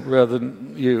this, except rather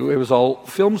than it was all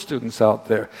film students out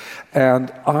there. And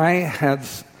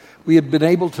we had been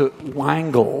able to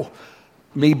wangle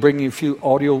me bringing a few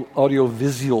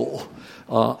audio-visual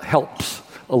helps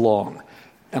along.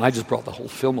 And I just brought the whole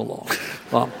film along.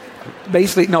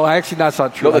 Basically, no, actually, that's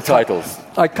not true. Not the titles.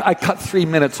 I cut 3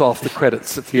 minutes off the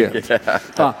credits at the end.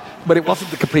 But it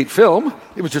wasn't the complete film.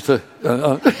 It was just a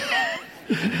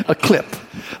clip.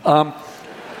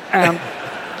 And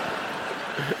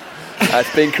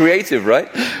that's being creative, right?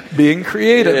 Being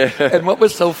creative. Yeah. And what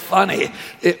was so funny,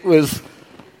 it was...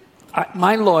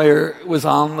 my lawyer was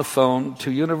on the phone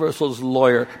to Universal's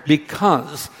lawyer,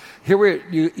 because here we're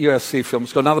at USC Film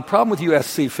School. Now, the problem with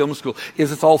USC Film School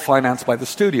is it's all financed by the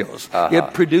studios.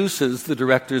 It produces the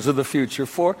directors of the future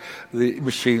for the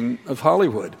machine of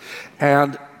Hollywood.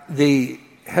 And the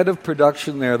head of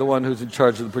production there, the one who's in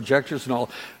charge of the projectors and all,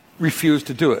 refused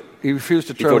to do it. He refused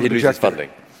to turn on the projector. He thought he'd lose his funding.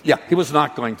 Yeah, he was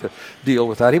not going to deal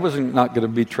with that. He was not going to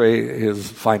betray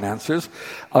his financiers.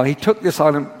 He took this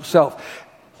on himself.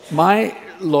 My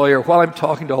lawyer, while I'm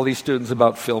talking to all these students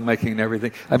about filmmaking and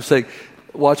everything, I'm saying,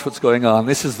 watch what's going on.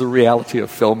 This is the reality of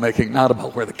filmmaking, not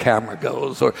about where the camera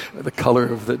goes or the color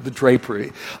of the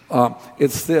drapery.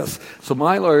 It's this. So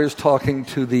my lawyer is talking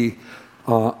to the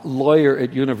lawyer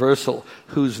at Universal,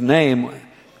 whose name,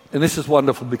 and this is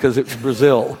wonderful because it's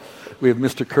Brazil. We have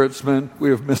Mr. Kurtzman, we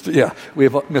have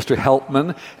Mr.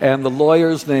 Helpman, and the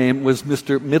lawyer's name was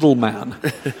Mr. Middleman.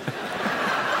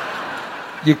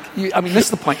 I mean, this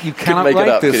is the point. You cannot make it write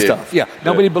up, this can you? stuff. Yeah,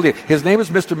 nobody believed. His name is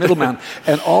Mr. Middleman,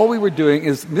 and all we were doing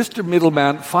is Mr.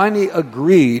 Middleman finally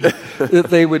agreed that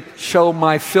they would show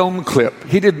my film clip.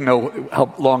 He didn't know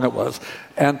how long it was,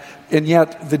 and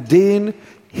yet the dean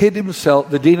hid himself.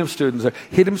 The dean of students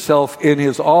hid himself in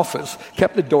his office,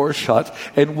 kept the door shut,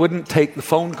 and wouldn't take the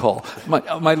phone call.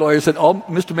 My lawyer said, "Oh,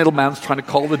 Mr. Middleman's trying to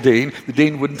call the dean." The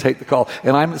dean wouldn't take the call,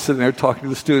 and I'm sitting there talking to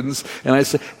the students, and I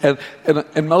said,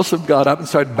 and most of them got up and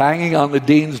started banging on the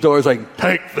dean's doors, like,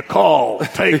 "Take the call,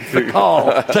 take the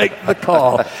call, take the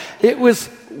call." It was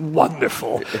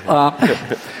wonderful.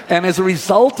 And as a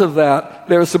result of that,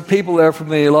 there were some people there from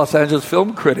the Los Angeles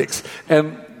Film Critics,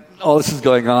 and all this is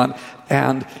going on,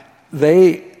 and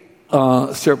they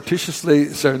surreptitiously,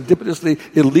 serendipitously,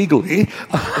 illegally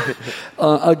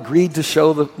agreed to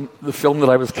show the film that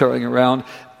I was carrying around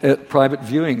at private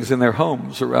viewings in their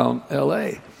homes around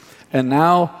L.A. And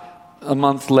now, a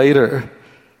month later,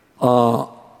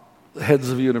 heads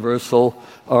of Universal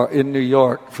are in New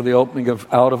York for the opening of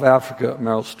Out of Africa.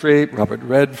 Meryl Streep, Robert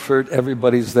Redford,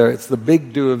 everybody's there. It's the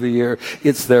big do of the year.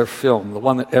 It's their film, the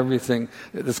one that's going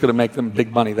to make them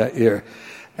big money that year.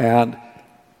 And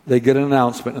they get an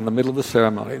announcement in the middle of the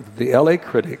ceremony that the LA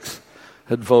critics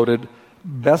had voted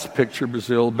Best Picture,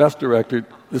 Brazil, Best Director,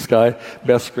 this guy,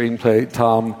 Best Screenplay,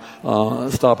 Tom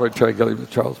Stoppard, Terry Gilliam,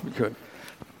 Charles McCune.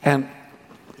 And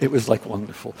it was like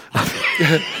wonderful.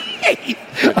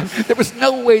 There was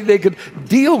no way they could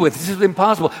deal with it. This is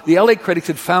impossible. The LA critics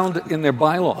had found in their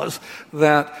bylaws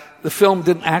that the film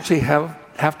didn't actually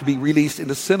have to be released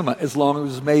into cinema as long as it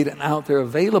was made and out there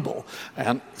available.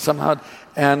 And somehow,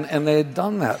 and they had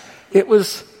done that. It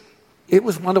was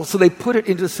wonderful. So they put it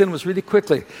into cinemas really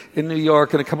quickly in New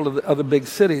York and a couple of the other big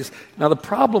cities. Now, the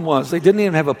problem was they didn't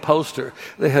even have a poster.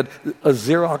 They had a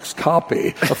Xerox copy,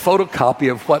 a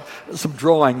photocopy of some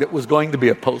drawing that was going to be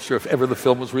a poster if ever the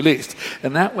film was released.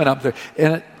 And that went up there.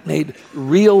 And it made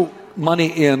real money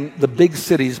in the big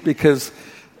cities because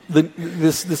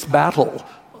this battle,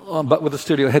 but with the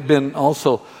studio, had been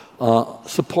also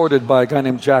supported by a guy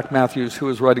named Jack Matthews, who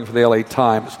was writing for the LA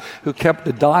Times, who kept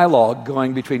the dialogue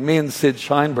going between me and Sid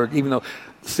Sheinberg, even though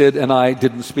Sid and I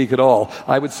didn't speak at all.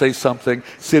 I would say something,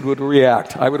 Sid would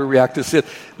react. I would react to Sid.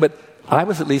 But I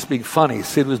was at least being funny.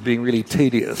 Sid was being really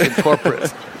tedious and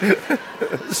corporate.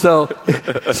 So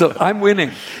I'm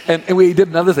winning. And we did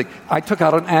another thing. I took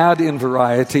out an ad in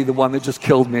Variety, the one that just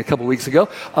killed me a couple of weeks ago,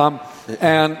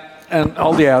 and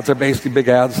all the ads are basically big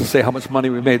ads to say how much money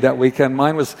we made that weekend.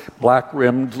 Mine was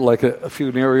black-rimmed like a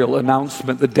funereal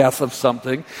announcement, the death of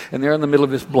something. And there in the middle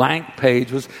of this blank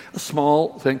page was a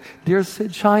small thing. "Dear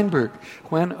Sid Sheinberg,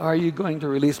 when are you going to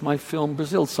release my film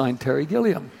Brazil?" Signed Terry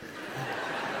Gilliam.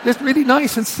 Just really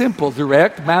nice and simple,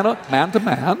 direct, man to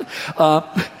man,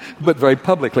 but very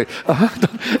publicly.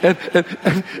 And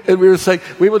we were saying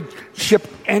we would ship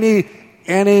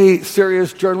any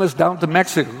serious journalist down to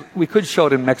Mexico. We could show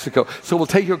it in Mexico. So we'll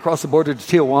take you across the border to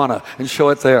Tijuana and show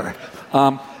it there.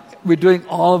 We're doing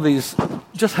all of these,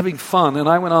 just having fun. And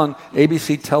I went on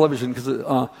ABC television because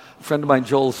a friend of mine,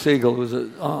 Joel Siegel,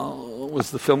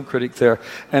 was the film critic there.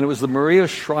 And it was the Maria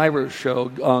Shriver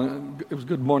show. It was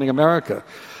Good Morning America.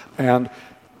 And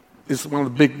it's one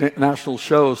of the big national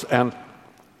shows. And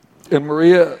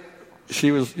Maria...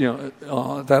 She was,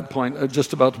 at that point,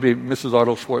 just about to be Mrs.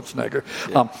 Arnold Schwarzenegger,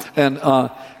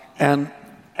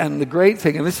 and the great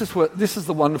thing, and this is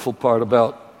the wonderful part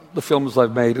about the films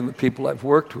I've made and the people I've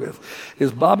worked with,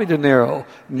 is Bobby De Niro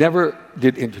never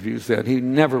did interviews then. He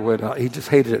never went out. He just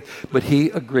hated it, but he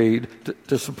agreed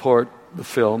to support the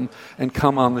film and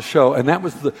come on the show, and that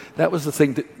was the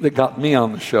thing that got me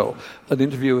on the show, an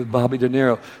interview with Bobby De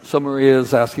Niro. So Maria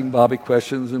is asking Bobby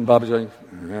questions, and Bobby's going,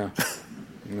 "Yeah,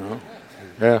 no."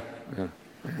 Yeah.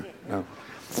 No.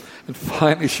 And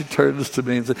finally she turns to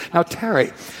me and said, "Now,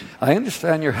 Terry, I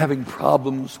understand you're having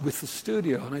problems with the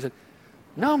studio." And I said,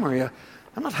 "No, Maria,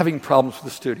 I'm not having problems with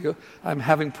the studio. I'm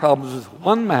having problems with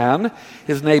one man.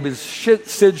 His name is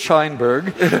Sid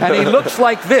Sheinberg, and he looks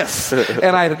like this."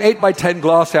 And I had an 8x10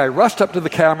 glossy. I rushed up to the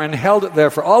camera and held it there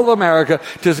for all of America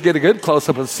to get a good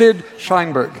close-up of Sid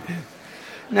Sheinberg.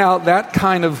 Now, that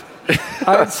kind of,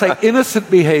 I would say,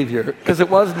 innocent behavior, because it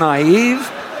was naive.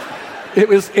 It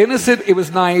was innocent. It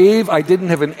was naive. I didn't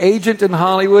have an agent in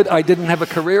Hollywood. I didn't have a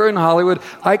career in Hollywood.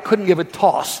 I couldn't give a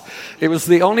toss. It was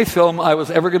the only film I was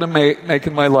ever going to make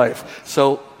in my life.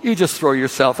 So you just throw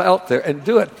yourself out there and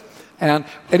do it. And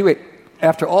anyway,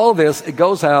 after all this, it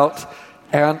goes out,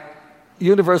 and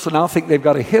Universal now think they've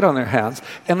got a hit on their hands,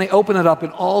 and they open it up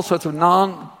in all sorts of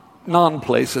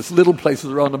non-places, little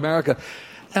places around America.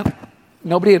 And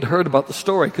nobody had heard about the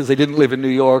story because they didn't live in New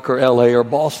York or L.A. or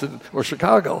Boston or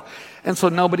Chicago. And so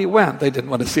nobody went. They didn't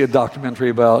want to see a documentary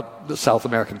about the South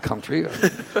American country.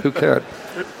 Who cared?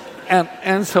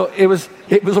 And so it was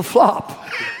a flop.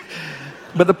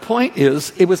 But the point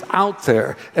is, it was out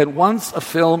there. And once a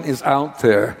film is out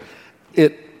there,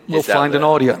 it will find an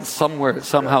audience somewhere,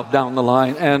 somehow down the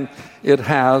line. And it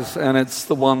has, and it's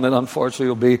the one that unfortunately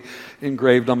will be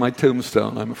engraved on my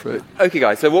tombstone, I'm afraid. Okay,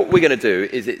 guys, so what we're going to do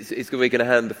is we're going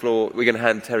to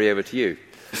hand Terry over to you.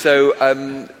 So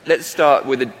let's start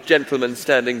with a gentleman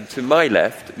standing to my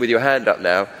left with your hand up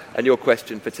now, and your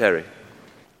question for Terry.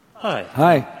 Hi.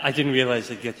 Hi. I didn't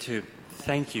realize I'd get to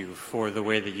thank you for the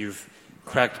way that you've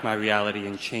cracked my reality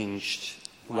and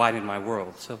widened my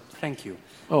world. So thank you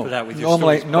for that with your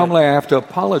stories. Normally I have to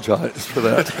apologize for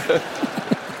that.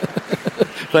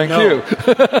 Thank you.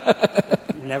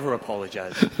 Never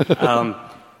apologize.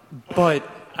 But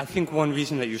I think one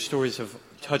reason that your stories have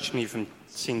touched me from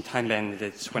seeing Time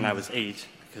Bandits when I was 8,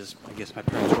 because I guess my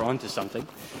parents were onto something,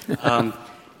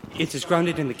 it is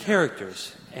grounded in the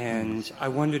characters. And I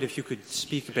wondered if you could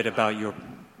speak a bit about your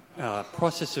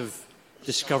process of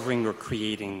discovering or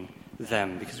creating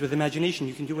them, because with imagination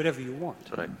you can do whatever you want.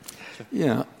 Right. So.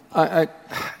 Yeah, I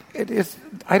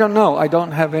don't know. I don't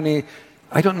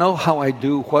know how I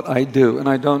do what I do, and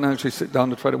I don't actually sit down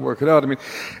to try to work it out. I mean,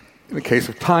 in the case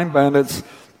of Time Bandits,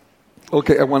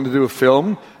 okay, I wanted to do a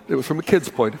film. It was from a kid's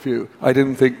point of view. I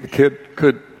didn't think the kid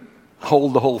could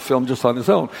hold the whole film just on his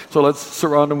own. So let's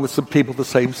surround him with some people the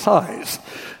same size.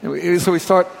 So we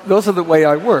start, those are the way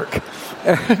I work.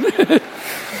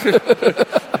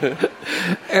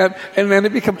 and then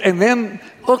it became, and then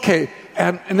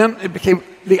then it became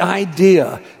the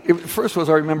idea. First was,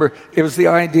 I remember, it was the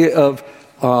idea of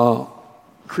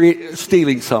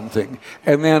stealing something,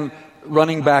 and then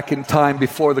running back in time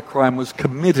before the crime was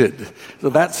committed. So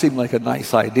that seemed like a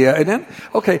nice idea. And then,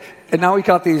 and now we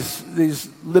got these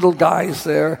little guys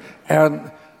there,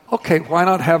 and why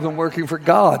not have them working for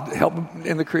God, help them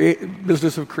in the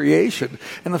business of creation,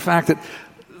 and the fact that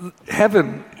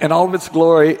heaven and all of its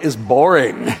glory is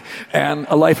boring, and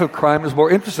a life of crime is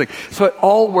more interesting. So it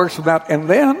all works with that. And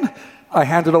then I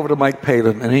hand it over to Mike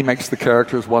Palin, and he makes the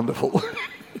characters wonderful.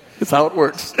 It's how it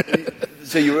works.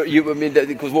 So I mean,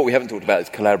 because what we haven't talked about is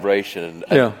collaboration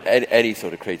and any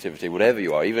sort of creativity, whatever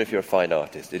you are, even if you're a fine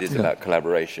artist, it is about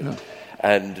collaboration. Yeah.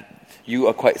 And you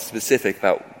are quite specific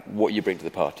about what you bring to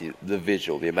the party, the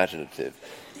visual, the imaginative.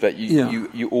 But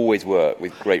you always work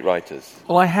with great writers.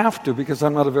 Well, I have to, because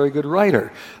I'm not a very good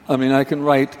writer. I mean, I can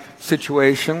write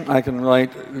situation, I can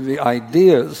write the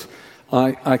ideas,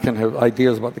 I can have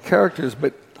ideas about the characters,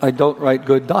 but I don't write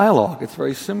good dialogue. It's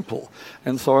very simple.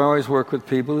 And so I always work with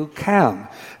people who can.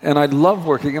 And I love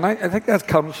working, and I think that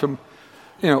comes from,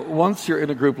 once you're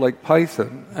in a group like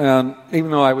Python, and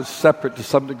even though I was separate to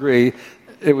some degree,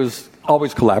 it was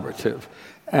always collaborative.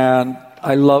 And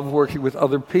I love working with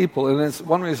other people, and it's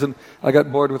one reason I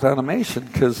got bored with animation,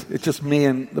 because it's just me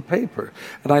and the paper.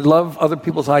 And I love other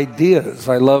people's ideas.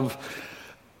 I love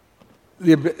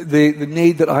the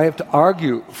need that I have to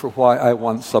argue for why I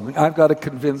want something. I've got to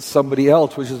convince somebody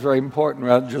else, which is very important,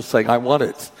 rather than just saying, I want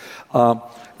it. And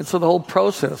so the whole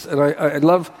process. And I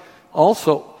love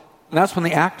also, and that's when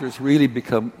the actors really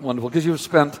become wonderful, because you've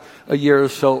spent a year or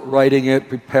so writing it,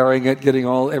 preparing it, getting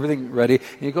everything ready,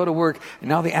 and you go to work, and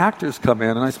now the actors come in,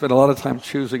 and I spend a lot of time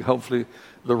choosing, hopefully,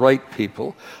 the right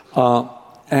people.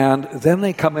 And then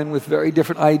they come in with very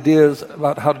different ideas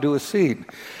about how to do a scene.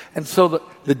 And so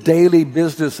the daily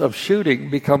business of shooting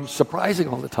becomes surprising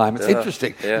all the time. It's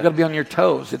interesting. Yeah. You've got to be on your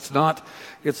toes. It's not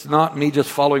me just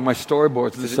following my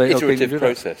storyboards and say, it's an iterative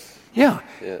process. Yeah.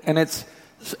 And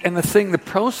the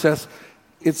process,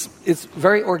 it's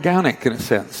very organic in a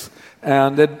sense.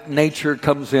 And then nature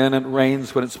comes in and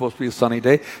rains when it's supposed to be a sunny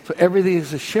day. So everything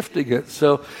is shifting it.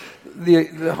 So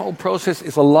the whole process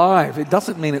is alive. It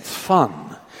doesn't mean it's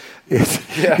fun.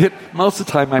 Most of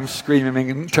the time I'm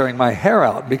screaming and tearing my hair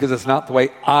out because it's not the way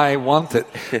I want it.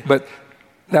 But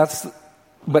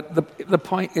the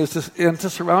point is to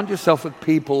surround yourself with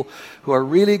people who are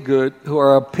really good, who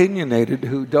are opinionated,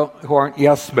 who aren't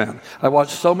yes men. I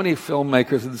watch so many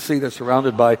filmmakers and see they're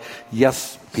surrounded by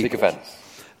yes people. Sycophants.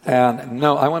 And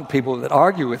no, I want people that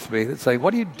argue with me, that say,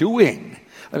 "What are you doing?"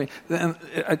 I mean,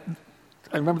 I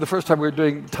remember the first time we were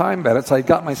doing Time Bandits, I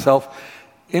got myself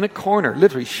in a corner,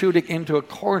 literally shooting into a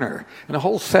corner, and the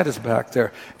whole set is back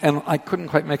there, and I couldn't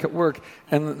quite make it work.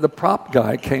 And the prop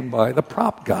guy came by,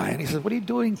 and he said, "What are you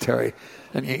doing, Terry?"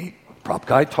 And prop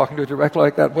guy talking to a director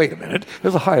like that, wait a minute,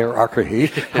 there's a hierarchy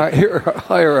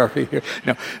here.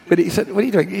 No, but he said, "What are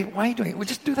you doing?" "Why are you doing it?" "Well,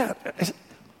 just do that." I said,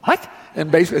 "What?"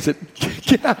 And basically I said,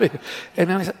 get out of here.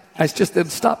 And I just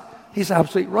didn't stop. He's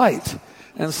absolutely right.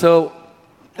 And so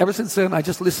ever since then, I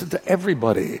just listen to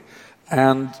everybody.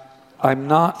 And I'm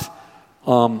not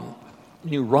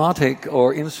neurotic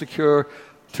or insecure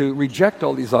to reject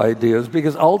all these ideas,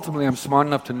 because ultimately I'm smart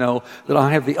enough to know that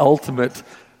I have the ultimate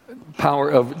power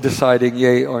of deciding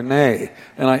yay or nay.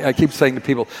 And I keep saying to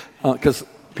people, because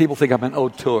people think I'm an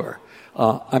auteur.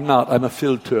 I'm not. I'm a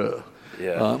filter.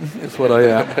 Yeah. It's what I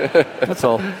am. That's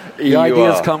all. The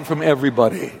ideas come from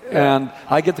everybody. Yeah. And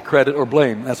I get the credit or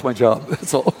blame. That's my job.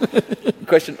 That's all.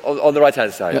 Question on the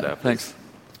right-hand side now. Thanks.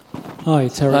 Hi,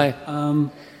 Terry. Hi.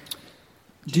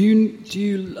 Do you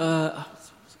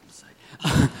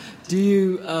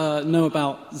know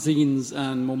about zines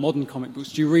and more modern comic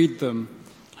books? Do you read them?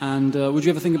 And would you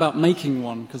ever think about making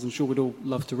one? Because I'm sure we'd all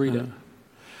love to read it.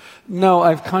 No,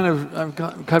 I've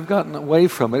gotten away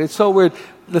from it. It's so weird.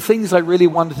 The things I really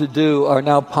wanted to do are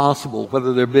now possible,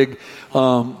 whether they're big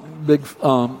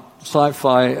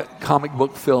sci-fi comic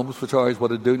book films, which I always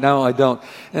wanted to do. Now I don't.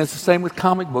 And it's the same with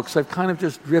comic books. I've kind of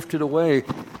just drifted away.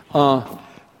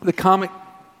 The comic,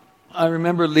 I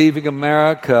remember leaving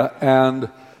America and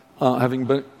having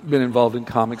been involved in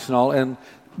comics and all, and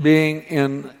being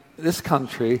in this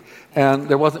country, and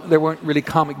there weren't really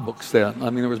comic books then.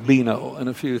 I mean, there was Beano and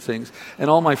a few things, and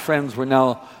all my friends were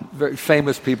now very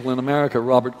famous people in America: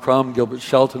 Robert Crumb, Gilbert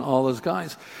Shelton, all those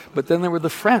guys. But then there were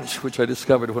the French, which I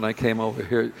discovered when I came over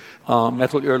here: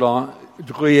 Métal Hurlant,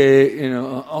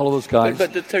 Drouillet, all of those guys.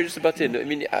 But Terry, just about in. I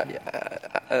mean,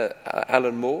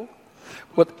 Alan Moore.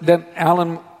 But then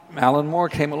Alan Moore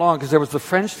came along, because there was the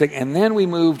French thing, and then we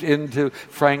moved into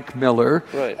Frank Miller,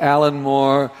 right. Alan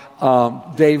Moore,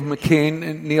 Dave McKean,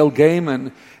 and Neil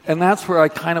Gaiman, and that's where I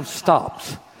kind of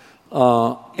stopped.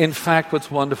 In fact, what's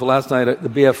wonderful, last night the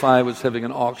BFI was having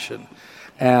an auction,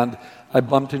 and I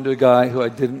bumped into a guy who I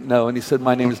didn't know, and he said,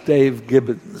 "My name is Dave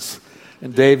Gibbons."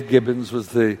 And Dave Gibbons was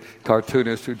the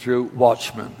cartoonist who drew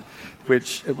Watchmen,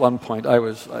 which at one point I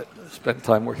spent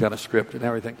time working on a script and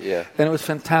everything. Yeah. And it was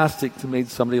fantastic to meet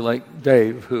somebody like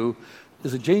Dave, who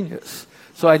is a genius.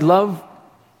 So I love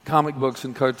comic books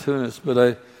and cartoonists,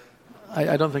 but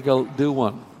I don't think I'll do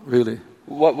one, really.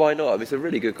 Why not? I mean, it's a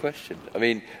really good question. I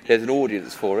mean, there's an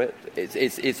audience for it.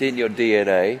 It's in your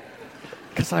DNA.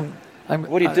 Because I'm.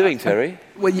 What are you doing, Terry?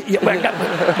 Well,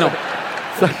 no.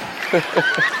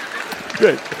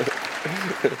 Good.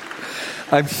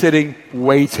 I'm sitting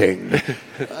waiting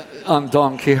on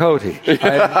Don Quixote. I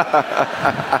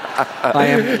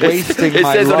am wasting my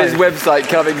life. It says on his website,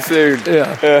 coming soon.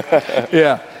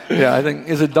 Yeah. I think,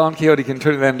 is it Don Quixote can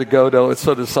turn it into Godot? It's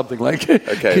sort of something like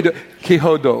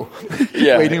Quixoto.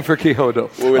 Yeah. Waiting for Quixoto.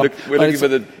 Well, we're looking for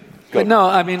the... But no,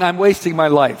 I mean, I'm wasting my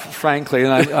life, frankly,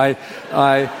 and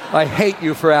I hate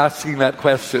you for asking that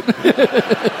question.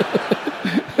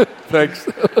 Thanks.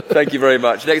 Thank you very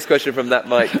much. Next question from that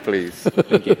mic, please.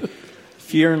 Thank you.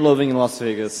 Fear and Loathing in Las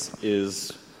Vegas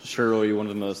is surely one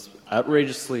of the most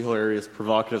outrageously hilarious,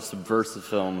 provocative, subversive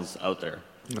films out there.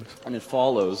 Yes. And it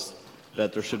follows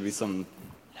that there should be some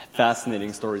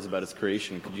fascinating stories about its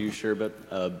creation. Could you share a bit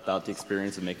about the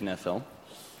experience of making that film?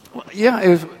 Well, yeah,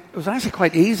 it was actually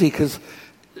quite easy, because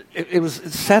it was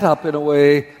set up in a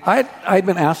way. I'd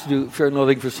been asked to do Fear and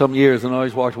Loathing for some years, and I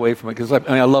always walked away from it, because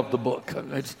I loved the book.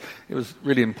 It was a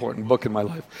really important book in my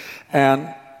life.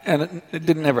 And it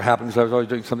didn't ever happen, because I was always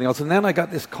doing something else. And then I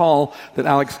got this call that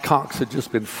Alex Cox had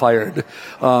just been fired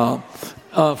from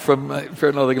Fear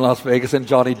and Loathing in Las Vegas, and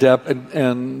Johnny Depp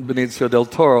and Benicio del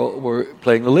Toro were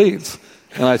playing the leads.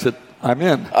 And I said, I'm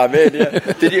in. I'm in, yeah.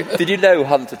 Did you know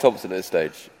Hunter Thompson at this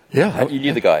stage? Yeah. You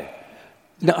knew the guy?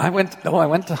 No, I went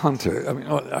to Hunter.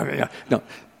 No.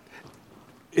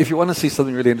 If you want to see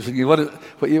something really interesting,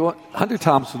 Hunter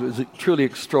Thompson is a truly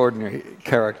extraordinary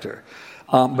character.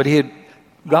 But he had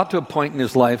got to a point in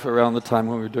his life around the time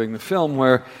when we were doing the film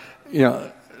where,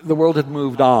 the world had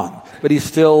moved on, but he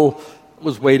still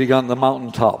was waiting on the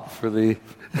mountaintop for the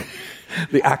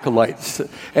acolytes.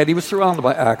 And he was surrounded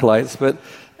by acolytes, but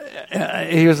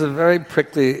he was a very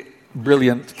prickly,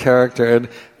 brilliant character, and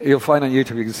you'll find on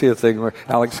YouTube, you can see a thing where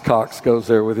Alex Cox goes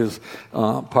there with his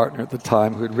partner at the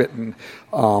time, who had written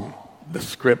the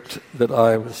script that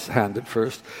I was handed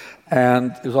first,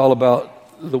 and it was all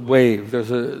about the wave. There's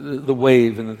the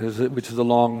wave, which is a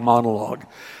long monologue,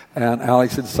 and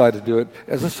Alex had decided to do it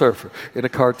as a surfer in a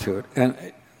cartoon, and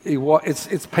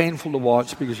it's painful to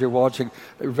watch, because you're watching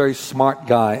a very smart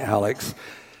guy, Alex,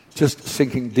 just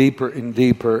sinking deeper and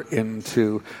deeper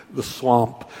into the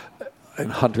swamp,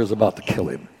 and Hunter's about to kill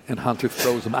him. and Hunter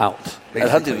throws him out. And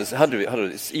Hunter,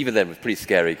 even then, was a pretty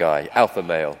scary guy, alpha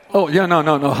male. Oh, yeah, no.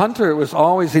 Hunter was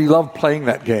always, he loved playing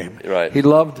that game. Right. He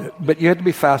loved it. But you had to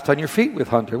be fast on your feet with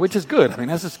Hunter, which is good. I mean,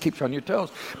 that just keeps you on your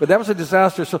toes. But that was a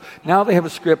disaster. So now they have a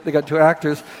script. They got 2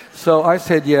 actors. So I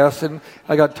said yes, and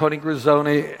I got Tony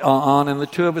Grisoni on, and the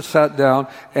 2 of us sat down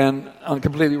and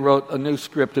completely wrote a new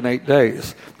script in 8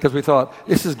 days. Because we thought,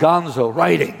 this is Gonzo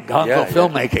writing,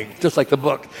 filmmaking, just like the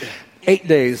book. 8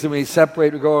 days, and we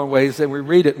separate, we go our ways, and we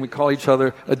read it, and we call each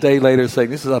other a day later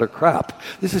saying, this is utter crap.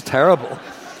 This is terrible.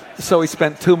 So we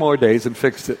spent 2 more days and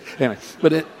fixed it. Anyway,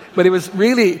 but it was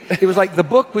really, it was like the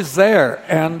book was there,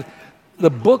 and the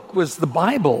book was the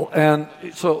Bible, and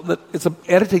so it's an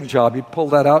editing job. You pull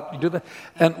that out, you do that.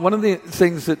 And one of the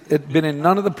things that had been in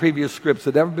none of the previous scripts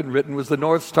that had ever been written was the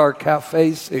North Star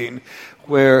Cafe scene,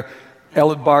 where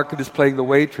Ellen Barkin is playing the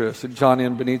waitress, and Johnny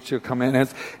and Benicio come in,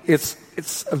 and it's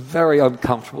a very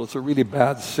uncomfortable. It's a really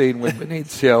bad scene when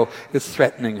Benicio is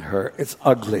threatening her. It's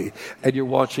ugly, and you're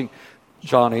watching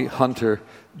Johnny Hunter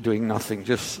doing nothing,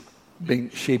 just being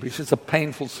sheepish. It's a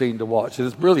painful scene to watch. It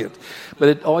is brilliant, but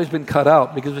it had always been cut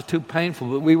out because it was too painful.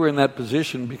 But we were in that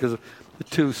position because of the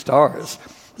 2 stars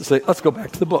to say, let's go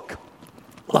back to the book.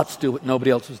 Let's do what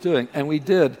nobody else was doing, and we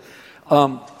did.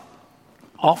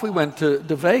 Off we went to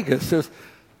Vegas.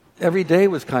 Every day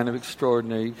was kind of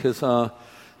extraordinary because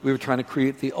we were trying to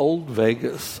create the old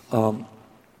Vegas.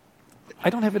 I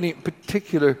don't have any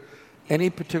particular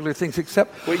things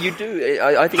except... Well, you do.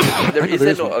 I think is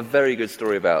there not a very good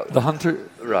story about... The Hunter?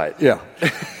 Right. Yeah.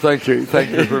 Thank you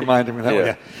for reminding me that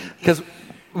one. Because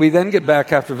we then get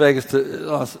back after Vegas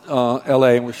to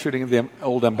L.A. and we're shooting at the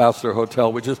old Ambassador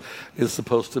Hotel, which is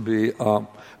supposed to be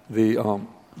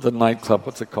the nightclub,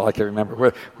 what's it called? I can't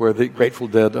remember, where the Grateful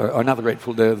Dead, or not the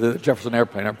Grateful Dead, the Jefferson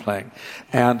Airplane are playing.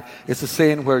 And it's a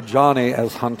scene where Johnny,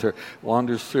 as Hunter,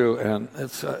 wanders through, and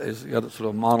it's got a sort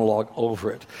of monologue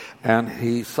over it. And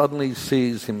he suddenly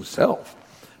sees himself.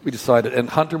 We decided, and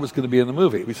Hunter was going to be in the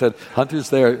movie. We said, Hunter's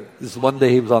there. This is one day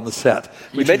he was on the set.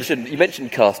 You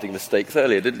mentioned casting mistakes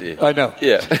earlier, didn't you? I know.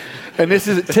 Yeah. And this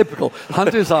is typical.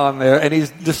 Hunter's on there, and he's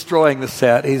destroying the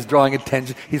set. He's drawing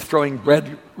attention. He's throwing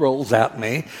bread rolls at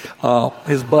me.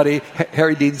 His buddy,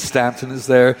 Harry Dean Stanton, is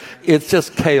there. It's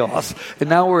just chaos. And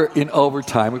now we're in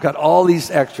overtime. We've got all these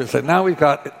extras, and now we've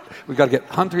got to get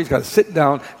Hunter. He's got to sit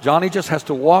down. Johnny just has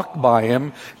to walk by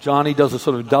him. Johnny does a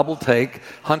sort of double take.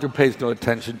 Hunter pays no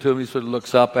attention to him. He sort of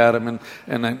looks up at him and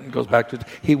then goes back to it.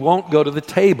 He won't go to the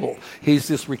table. He's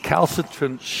this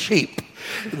recalcitrant sheep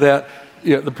that...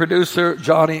 the producer,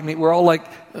 Johnny, we're all like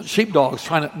sheepdogs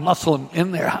trying to muscle him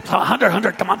in there.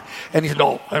 Hunter, come on. And he said,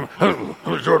 no, I'm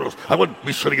a journalist. I wouldn't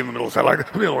be sitting in the middle of the like,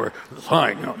 it's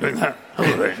fine, doing that.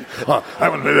 I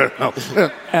wouldn't do that.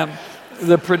 No. And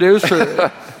the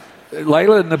producer,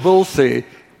 Layla Nabulsi,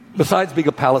 besides being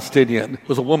a Palestinian,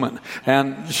 was a woman.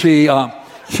 And she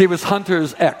was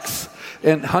Hunter's ex.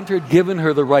 And Hunter had given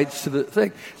her the rights to the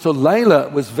thing. So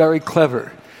Layla was very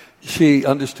clever. She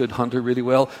understood Hunter really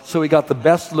well, so we got the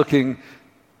best-looking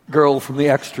girl from the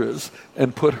extras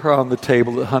and put her on the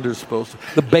table that Hunter's supposed to.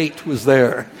 The bait was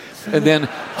there. And then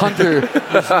Hunter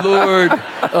was lured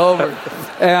over,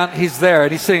 and he's there,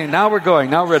 and he's singing, now we're going,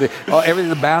 now we're ready.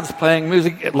 The band's playing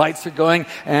music, lights are going,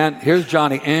 and here's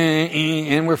Johnny,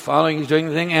 and we're following, he's doing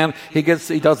the thing, and he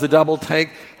does the double take.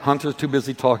 Hunter's too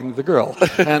busy talking to the girl.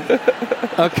 And,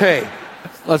 okay.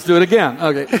 Let's do it again.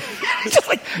 Okay.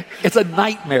 It's a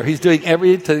nightmare. He's doing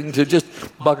everything to just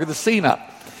bugger the scene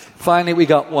up. Finally, we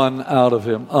got one out of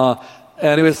him.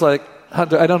 And he was like,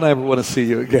 Hunter, I don't ever want to see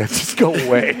you again. Just go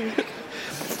away.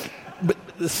 But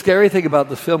the scary thing about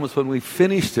the film was when we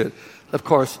finished it, of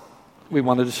course, we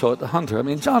wanted to show it to Hunter. I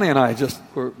mean, Johnny and I just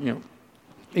were,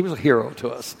 he was a hero to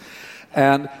us.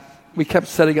 And we kept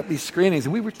setting up these screenings,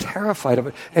 and we were terrified of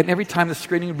it. And every time the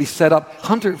screening would be set up,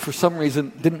 Hunter, for some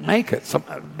reason, didn't make it. Some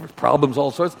problems,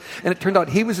 all sorts. And it turned out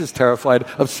he was as terrified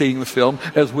of seeing the film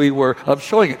as we were of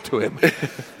showing it to him.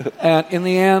 And in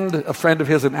the end, a friend of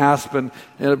his in Aspen,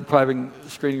 in a private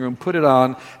screening room, put it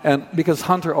on. And because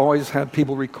Hunter always had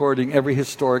people recording every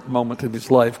historic moment in his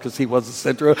life, because he was the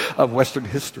center of Western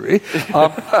history,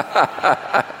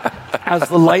 as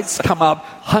the lights come up,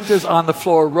 Hunter's on the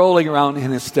floor rolling around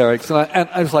in hysterics. And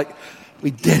I was like,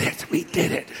 we did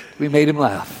it. We made him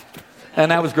laugh.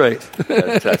 And that was great.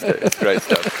 Fantastic. It's great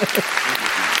stuff.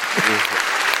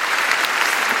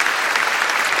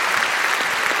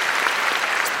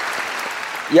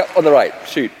 Yep, on the right.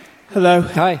 Shoot. Hello.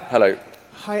 Hi. Hello.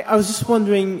 Hi, I was just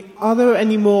wondering, are there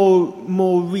any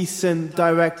more recent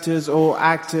directors or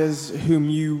actors whom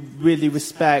you really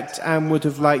respect and would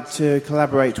have liked to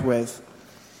collaborate with?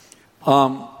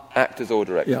 actors or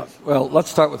directors? Yeah. Well, let's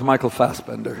start with Michael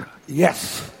Fassbender.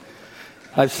 Yes.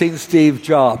 I've seen Steve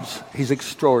Jobs. He's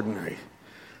extraordinary.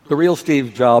 The real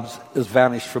Steve Jobs has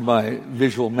vanished from my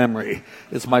visual memory.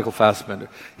 It's Michael Fassbender.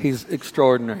 He's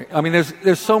extraordinary. I mean,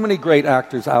 there's so many great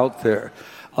actors out there.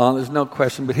 There's no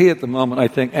question. But he, at the moment, I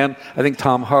think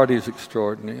Tom Hardy is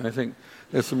extraordinary. I think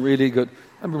there's some really good.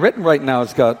 I mean, Britain right now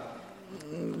has got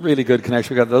really good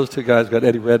connection. We've got those two guys. We've got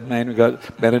Eddie Redmayne. We've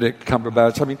got Benedict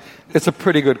Cumberbatch. I mean, it's a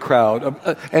pretty good crowd.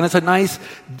 And it's a nice,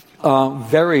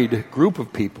 varied group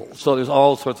of people. So there's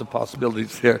all sorts of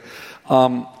possibilities here.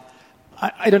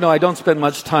 I don't know. I don't spend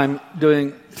much time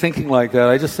thinking like that.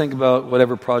 I just think about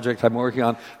whatever project I'm working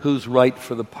on, who's right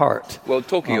for the part. Well,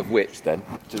 talking of which, then.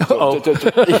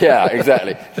 Yeah,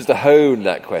 exactly. Just to hone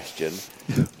that question,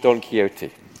 Don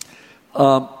Quixote.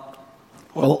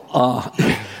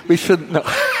 We shouldn't know.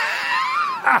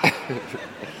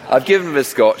 I've given him a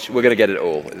scotch. We're going to get it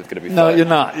all. It's going to be fine. No, you're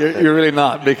not. You're really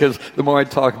not, because the more I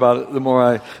talk about it, the more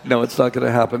I know it's not going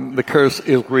to happen. The curse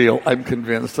is real, I'm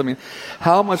convinced. I mean,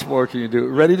 how much more can you do?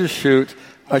 Ready to shoot.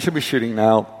 I should be shooting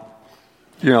now.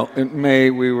 You know, in May,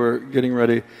 we were getting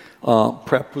ready.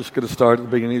 Prep was going to start at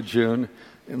the beginning of June.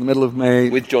 In the middle of May.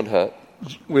 With John Hurt.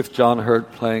 With John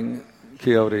Hurt playing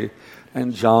Quixote.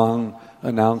 And John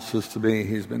announces to me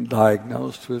he's been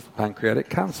diagnosed with pancreatic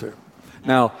cancer.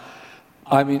 Now,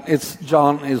 I mean,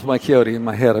 John is my Quixote in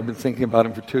my head. I've been thinking about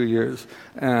him for 2 years.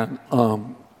 And a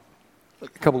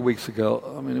couple of weeks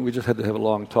ago, I mean, we just had to have a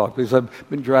long talk because I've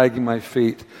been dragging my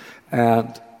feet.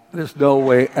 And there's no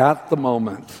way at the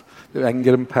moment that I can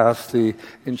get him past the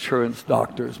insurance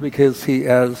doctors because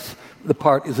the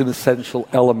part is an essential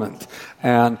element.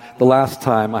 And the last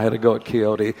time I had to go at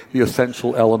Quixote, the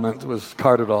essential element was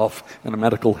carted off in a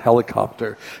medical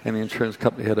helicopter, and the insurance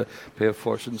company had to pay a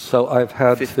fortune. So I've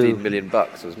had $15 million,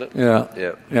 wasn't it?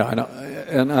 Yeah, I know.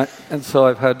 And so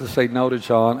I've had to say no to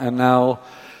John, and now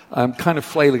I'm kind of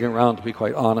flailing around, to be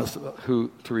quite honest, about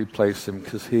who to replace him,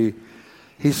 because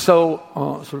he's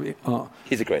so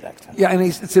he's a great actor. Yeah, and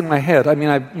it's in my head. I mean,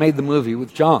 I made the movie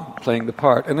with John playing the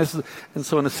part, and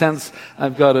so in a sense,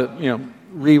 I've got to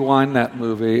rewind that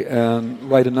movie and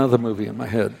write another movie in my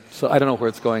head. So I don't know where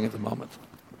it's going at the moment.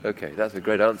 Okay, that's a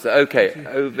great answer. Okay,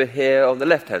 over here on the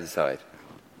left-hand side.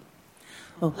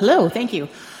 Oh, hello. Thank you.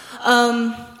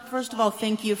 First of all,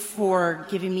 thank you for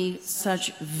giving me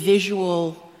such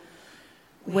visual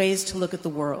ways to look at the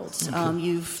world.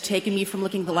 You've taken me from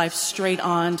looking at the life straight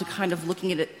on to kind of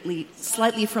looking at it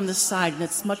slightly from the side, and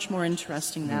it's much more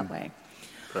interesting that way.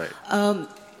 Right.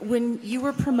 When you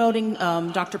were promoting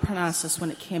Dr. Parnassus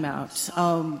when it came out,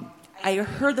 I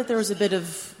heard that there was a bit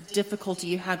of difficulty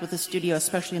you had with the studio,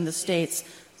 especially in the States.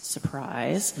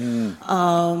 Surprise.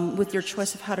 With your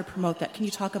choice of how to promote that. Can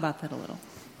you talk about that a little?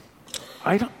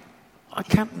 I'm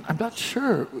not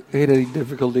sure they had any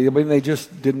difficulty. I mean, they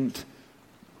just didn't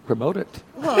promote it.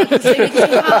 Well, because you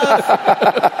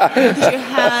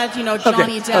had,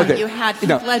 Johnny Depp, you had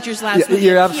Heath Ledger's last movie.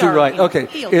 You're absolutely right. Okay,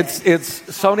 it's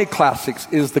Sony Classics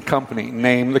is the company.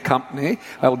 Name the company.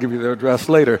 I will give you their address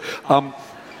later.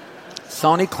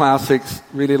 Sony Classics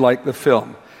really liked the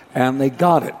film, and they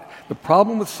got it. The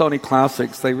problem with Sony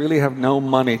Classics, they really have no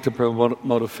money to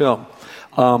promote a film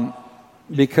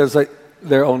because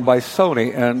they're owned by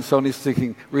Sony, and Sony's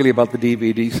thinking really about the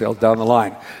DVD sales down the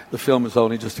line. The film is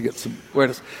only just to get some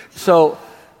awareness. So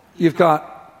you've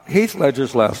got Heath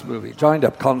Ledger's last movie, Johnny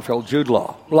Depp, Colin Farrell, Jude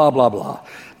Law, blah, blah, blah.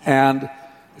 And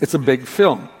it's a big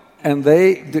film. And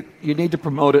you need to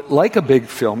promote it like a big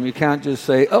film. You can't just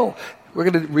say, oh, we're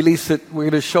going to release it, we're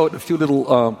going to show it at a few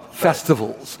little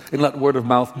festivals and let word of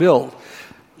mouth build.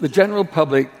 The general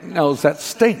public knows that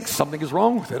stinks. Something is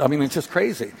wrong with it. I mean, it's just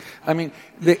crazy. I mean,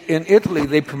 in Italy,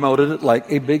 they promoted it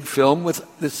like a big film with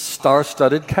this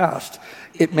star-studded cast.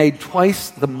 It made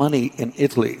twice the money in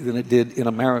Italy than it did in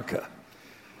America.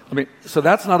 I mean, so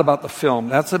that's not about the film.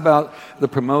 That's about the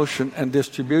promotion and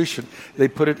distribution. They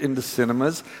put it into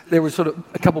cinemas. There were sort of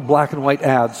a couple black and white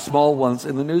ads, small ones,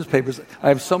 in the newspapers. I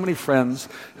have so many friends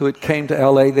who had came to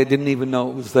L.A., they didn't even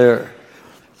know it was there.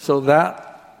 So that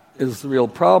is the real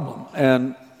problem.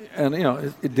 And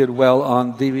it did well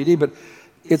on DVD, but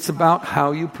it's about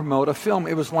how you promote a film.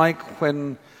 It was like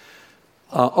when,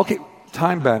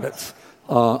 Time Bandits.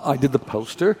 I did the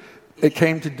poster. It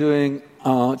came to doing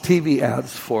TV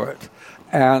ads for it.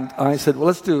 And I said, well,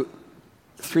 let's do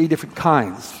three different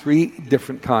kinds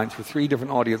for three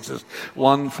different audiences.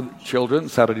 One for children,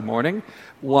 Saturday morning.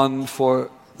 One for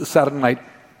the Saturday night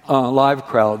live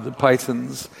crowd, the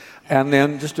Pythons, and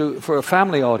then just for a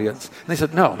family audience. And they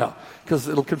said, no, because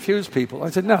it'll confuse people. I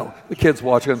said, no, the kids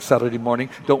watch it on Saturday morning.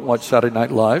 Don't watch Saturday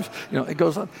Night Live. It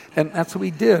goes on. And that's what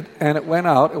we did. And it went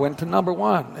out. It went to number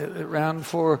one. It ran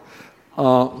for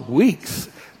weeks.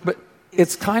 But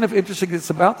it's kind of interesting. It's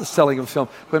about the selling of film.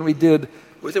 When we did...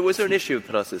 Was there an issue with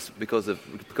Parnassus because of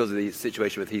the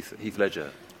situation with Heath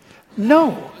Ledger?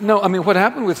 No. I mean, what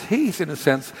happened with Heath, in a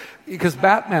sense, because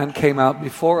Batman came out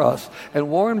before us, and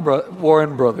Warren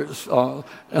Brothers,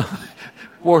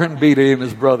 Warren Beatty and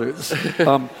his brothers,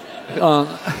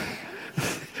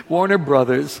 Warner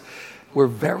Brothers were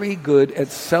very good at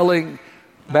selling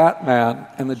Batman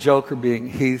and the Joker being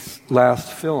Heath's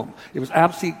last film. It was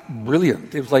absolutely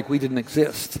brilliant. It was like we didn't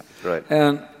exist. Right.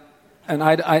 And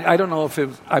I don't know if it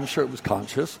was, I'm sure it was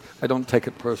conscious. I don't take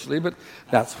it personally, but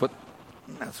that's what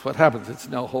happens. It's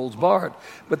no holds barred.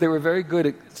 But they were very good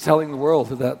at telling the world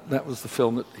that was the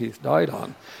film that Heath died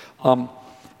on.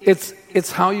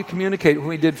 It's how you communicate. When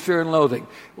we did Fear and Loathing,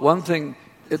 one thing,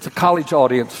 it's a college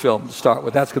audience film to start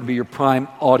with. That's going to be your prime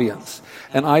audience.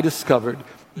 And I discovered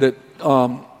that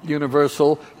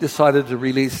Universal decided to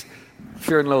release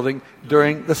Fear and Loathing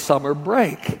during the summer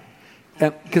break.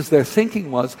 And because their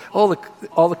thinking was, all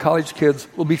the college kids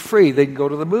will be free. They can go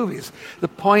to the movies. The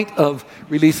point of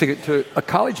releasing it to a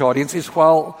college audience is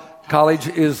while college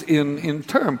is in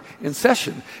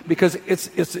session, because it's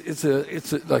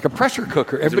like a pressure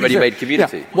cooker. It's a ready-made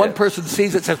community. Yeah. One person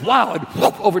sees it, says, wow, and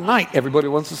whoop, overnight everybody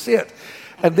wants to see it.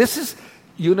 And this is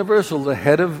Universal, the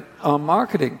head of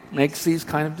marketing, makes these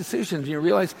kind of decisions. You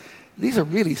realize these are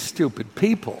really stupid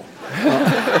people.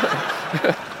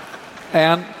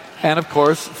 And of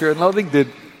course, Fear and Loathing did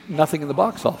nothing in the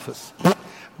box office.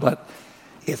 But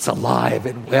it's alive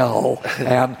and well,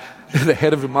 and the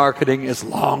head of the marketing is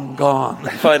long gone.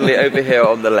 Finally, over here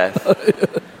on the left.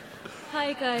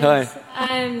 Hi, guys.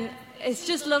 Hi. It's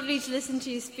just lovely to listen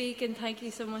to you speak, and thank you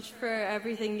so much for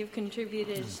everything you've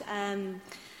contributed.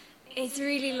 It's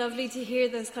really lovely to hear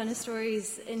those kind of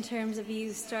stories in terms of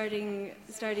you starting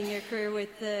your career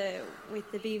with the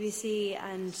BBC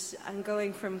and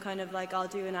going from kind of like, I'll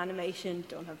do an animation,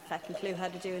 don't have a fucking clue how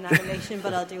to do an animation,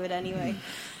 but I'll do it anyway.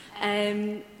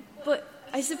 But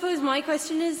I suppose my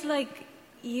question is, like,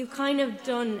 you've kind of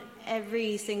done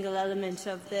every single element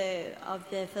of the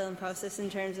film process in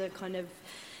terms of kind of,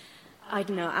 I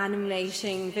don't know,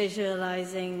 animating,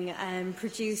 visualizing,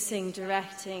 producing,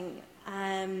 directing.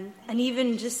 And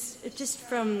even just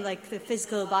from like the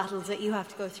physical battles that you have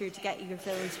to go through to get your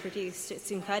films produced,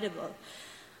 it's incredible.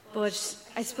 But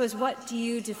I suppose, what do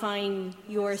you define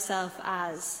yourself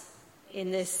as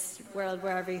in this world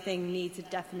where everything needs a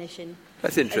definition?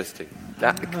 That's interesting.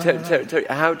 Terry,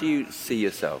 how do you see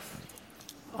yourself?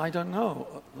 I don't know.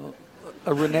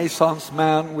 A Renaissance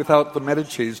man without the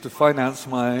Medicis to finance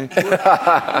my...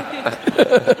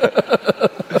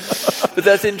 But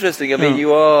that's interesting. I mean,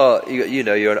 you're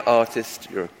an artist,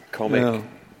 you're a comic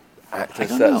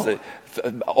actor,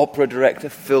 opera director,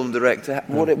 film director.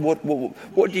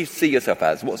 What do you see yourself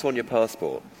as? What's on your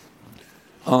passport?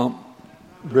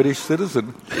 British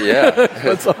citizen. Yeah.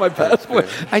 That's on my passport.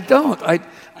 I don't.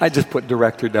 I just put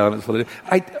director down as what it is.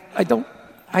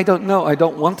 I don't know. I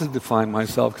don't want to define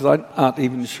myself because I'm not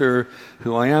even sure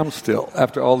who I am still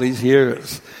after all these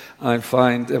years. I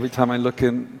find every time I look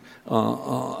in,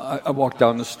 I walk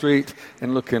down the street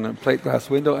and look in a plate glass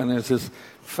window, and there's this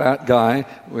fat guy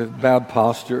with bad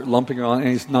posture lumping around, and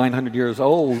he's 900 years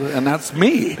old, and that's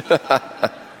me.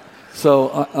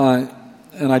 So,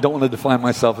 and I don't want to define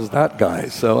myself as that guy,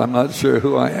 so I'm not sure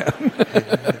who I am.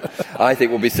 I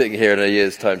think we'll be sitting here in a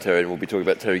year's time, Terry, and we'll be talking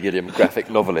about Terry Gilliam, graphic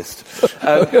novelist.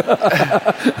 But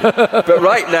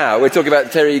right now, we're talking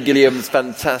about Terry Gilliam's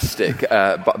fantastic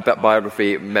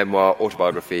biography, memoir,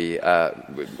 autobiography,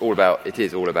 It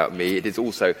Is All About Me. It is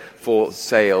also for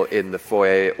sale in the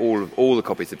foyer. All the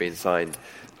copies have been signed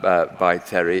by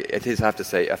Terry. It is, I have to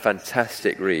say, a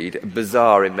fantastic read,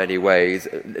 bizarre in many ways,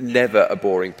 never a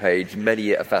boring page,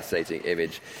 many a fascinating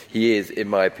image. He is, in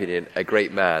my opinion, a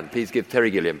great man. Please give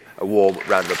Terry Gilliam a warm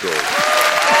round of applause.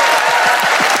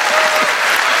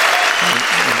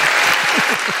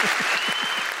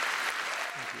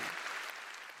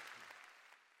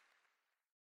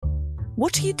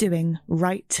 What are you doing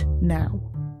right now?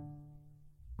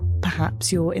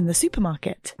 Perhaps you're in the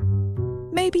supermarket.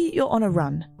 Maybe you're on a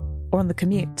run or on the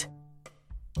commute.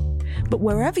 But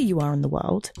wherever you are in the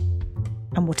world,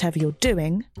 and whatever you're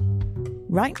doing,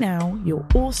 right now you're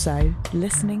also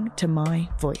listening to my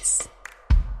voice.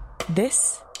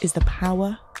 This is the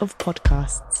power of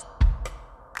podcasts.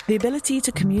 The ability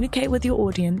to communicate with your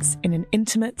audience in an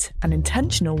intimate and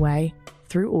intentional way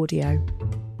through audio.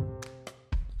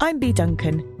 I'm Bea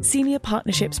Duncan, Senior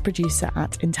Partnerships Producer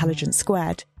at Intelligence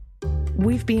Squared.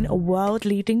 We've been a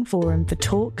world-leading forum for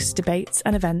talks, debates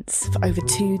and events for over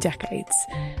 2 decades.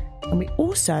 And we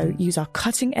also use our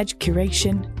cutting-edge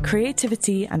curation,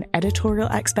 creativity and editorial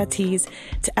expertise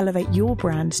to elevate your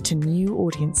brand to new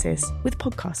audiences with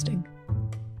podcasting.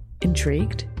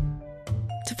 Intrigued?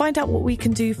 To find out what we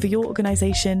can do for your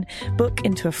organisation, book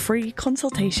into a free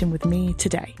consultation with me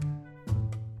today.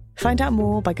 Find out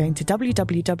more by going to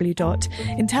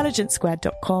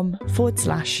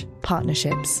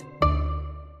www.intelligencesquared.com/partnerships.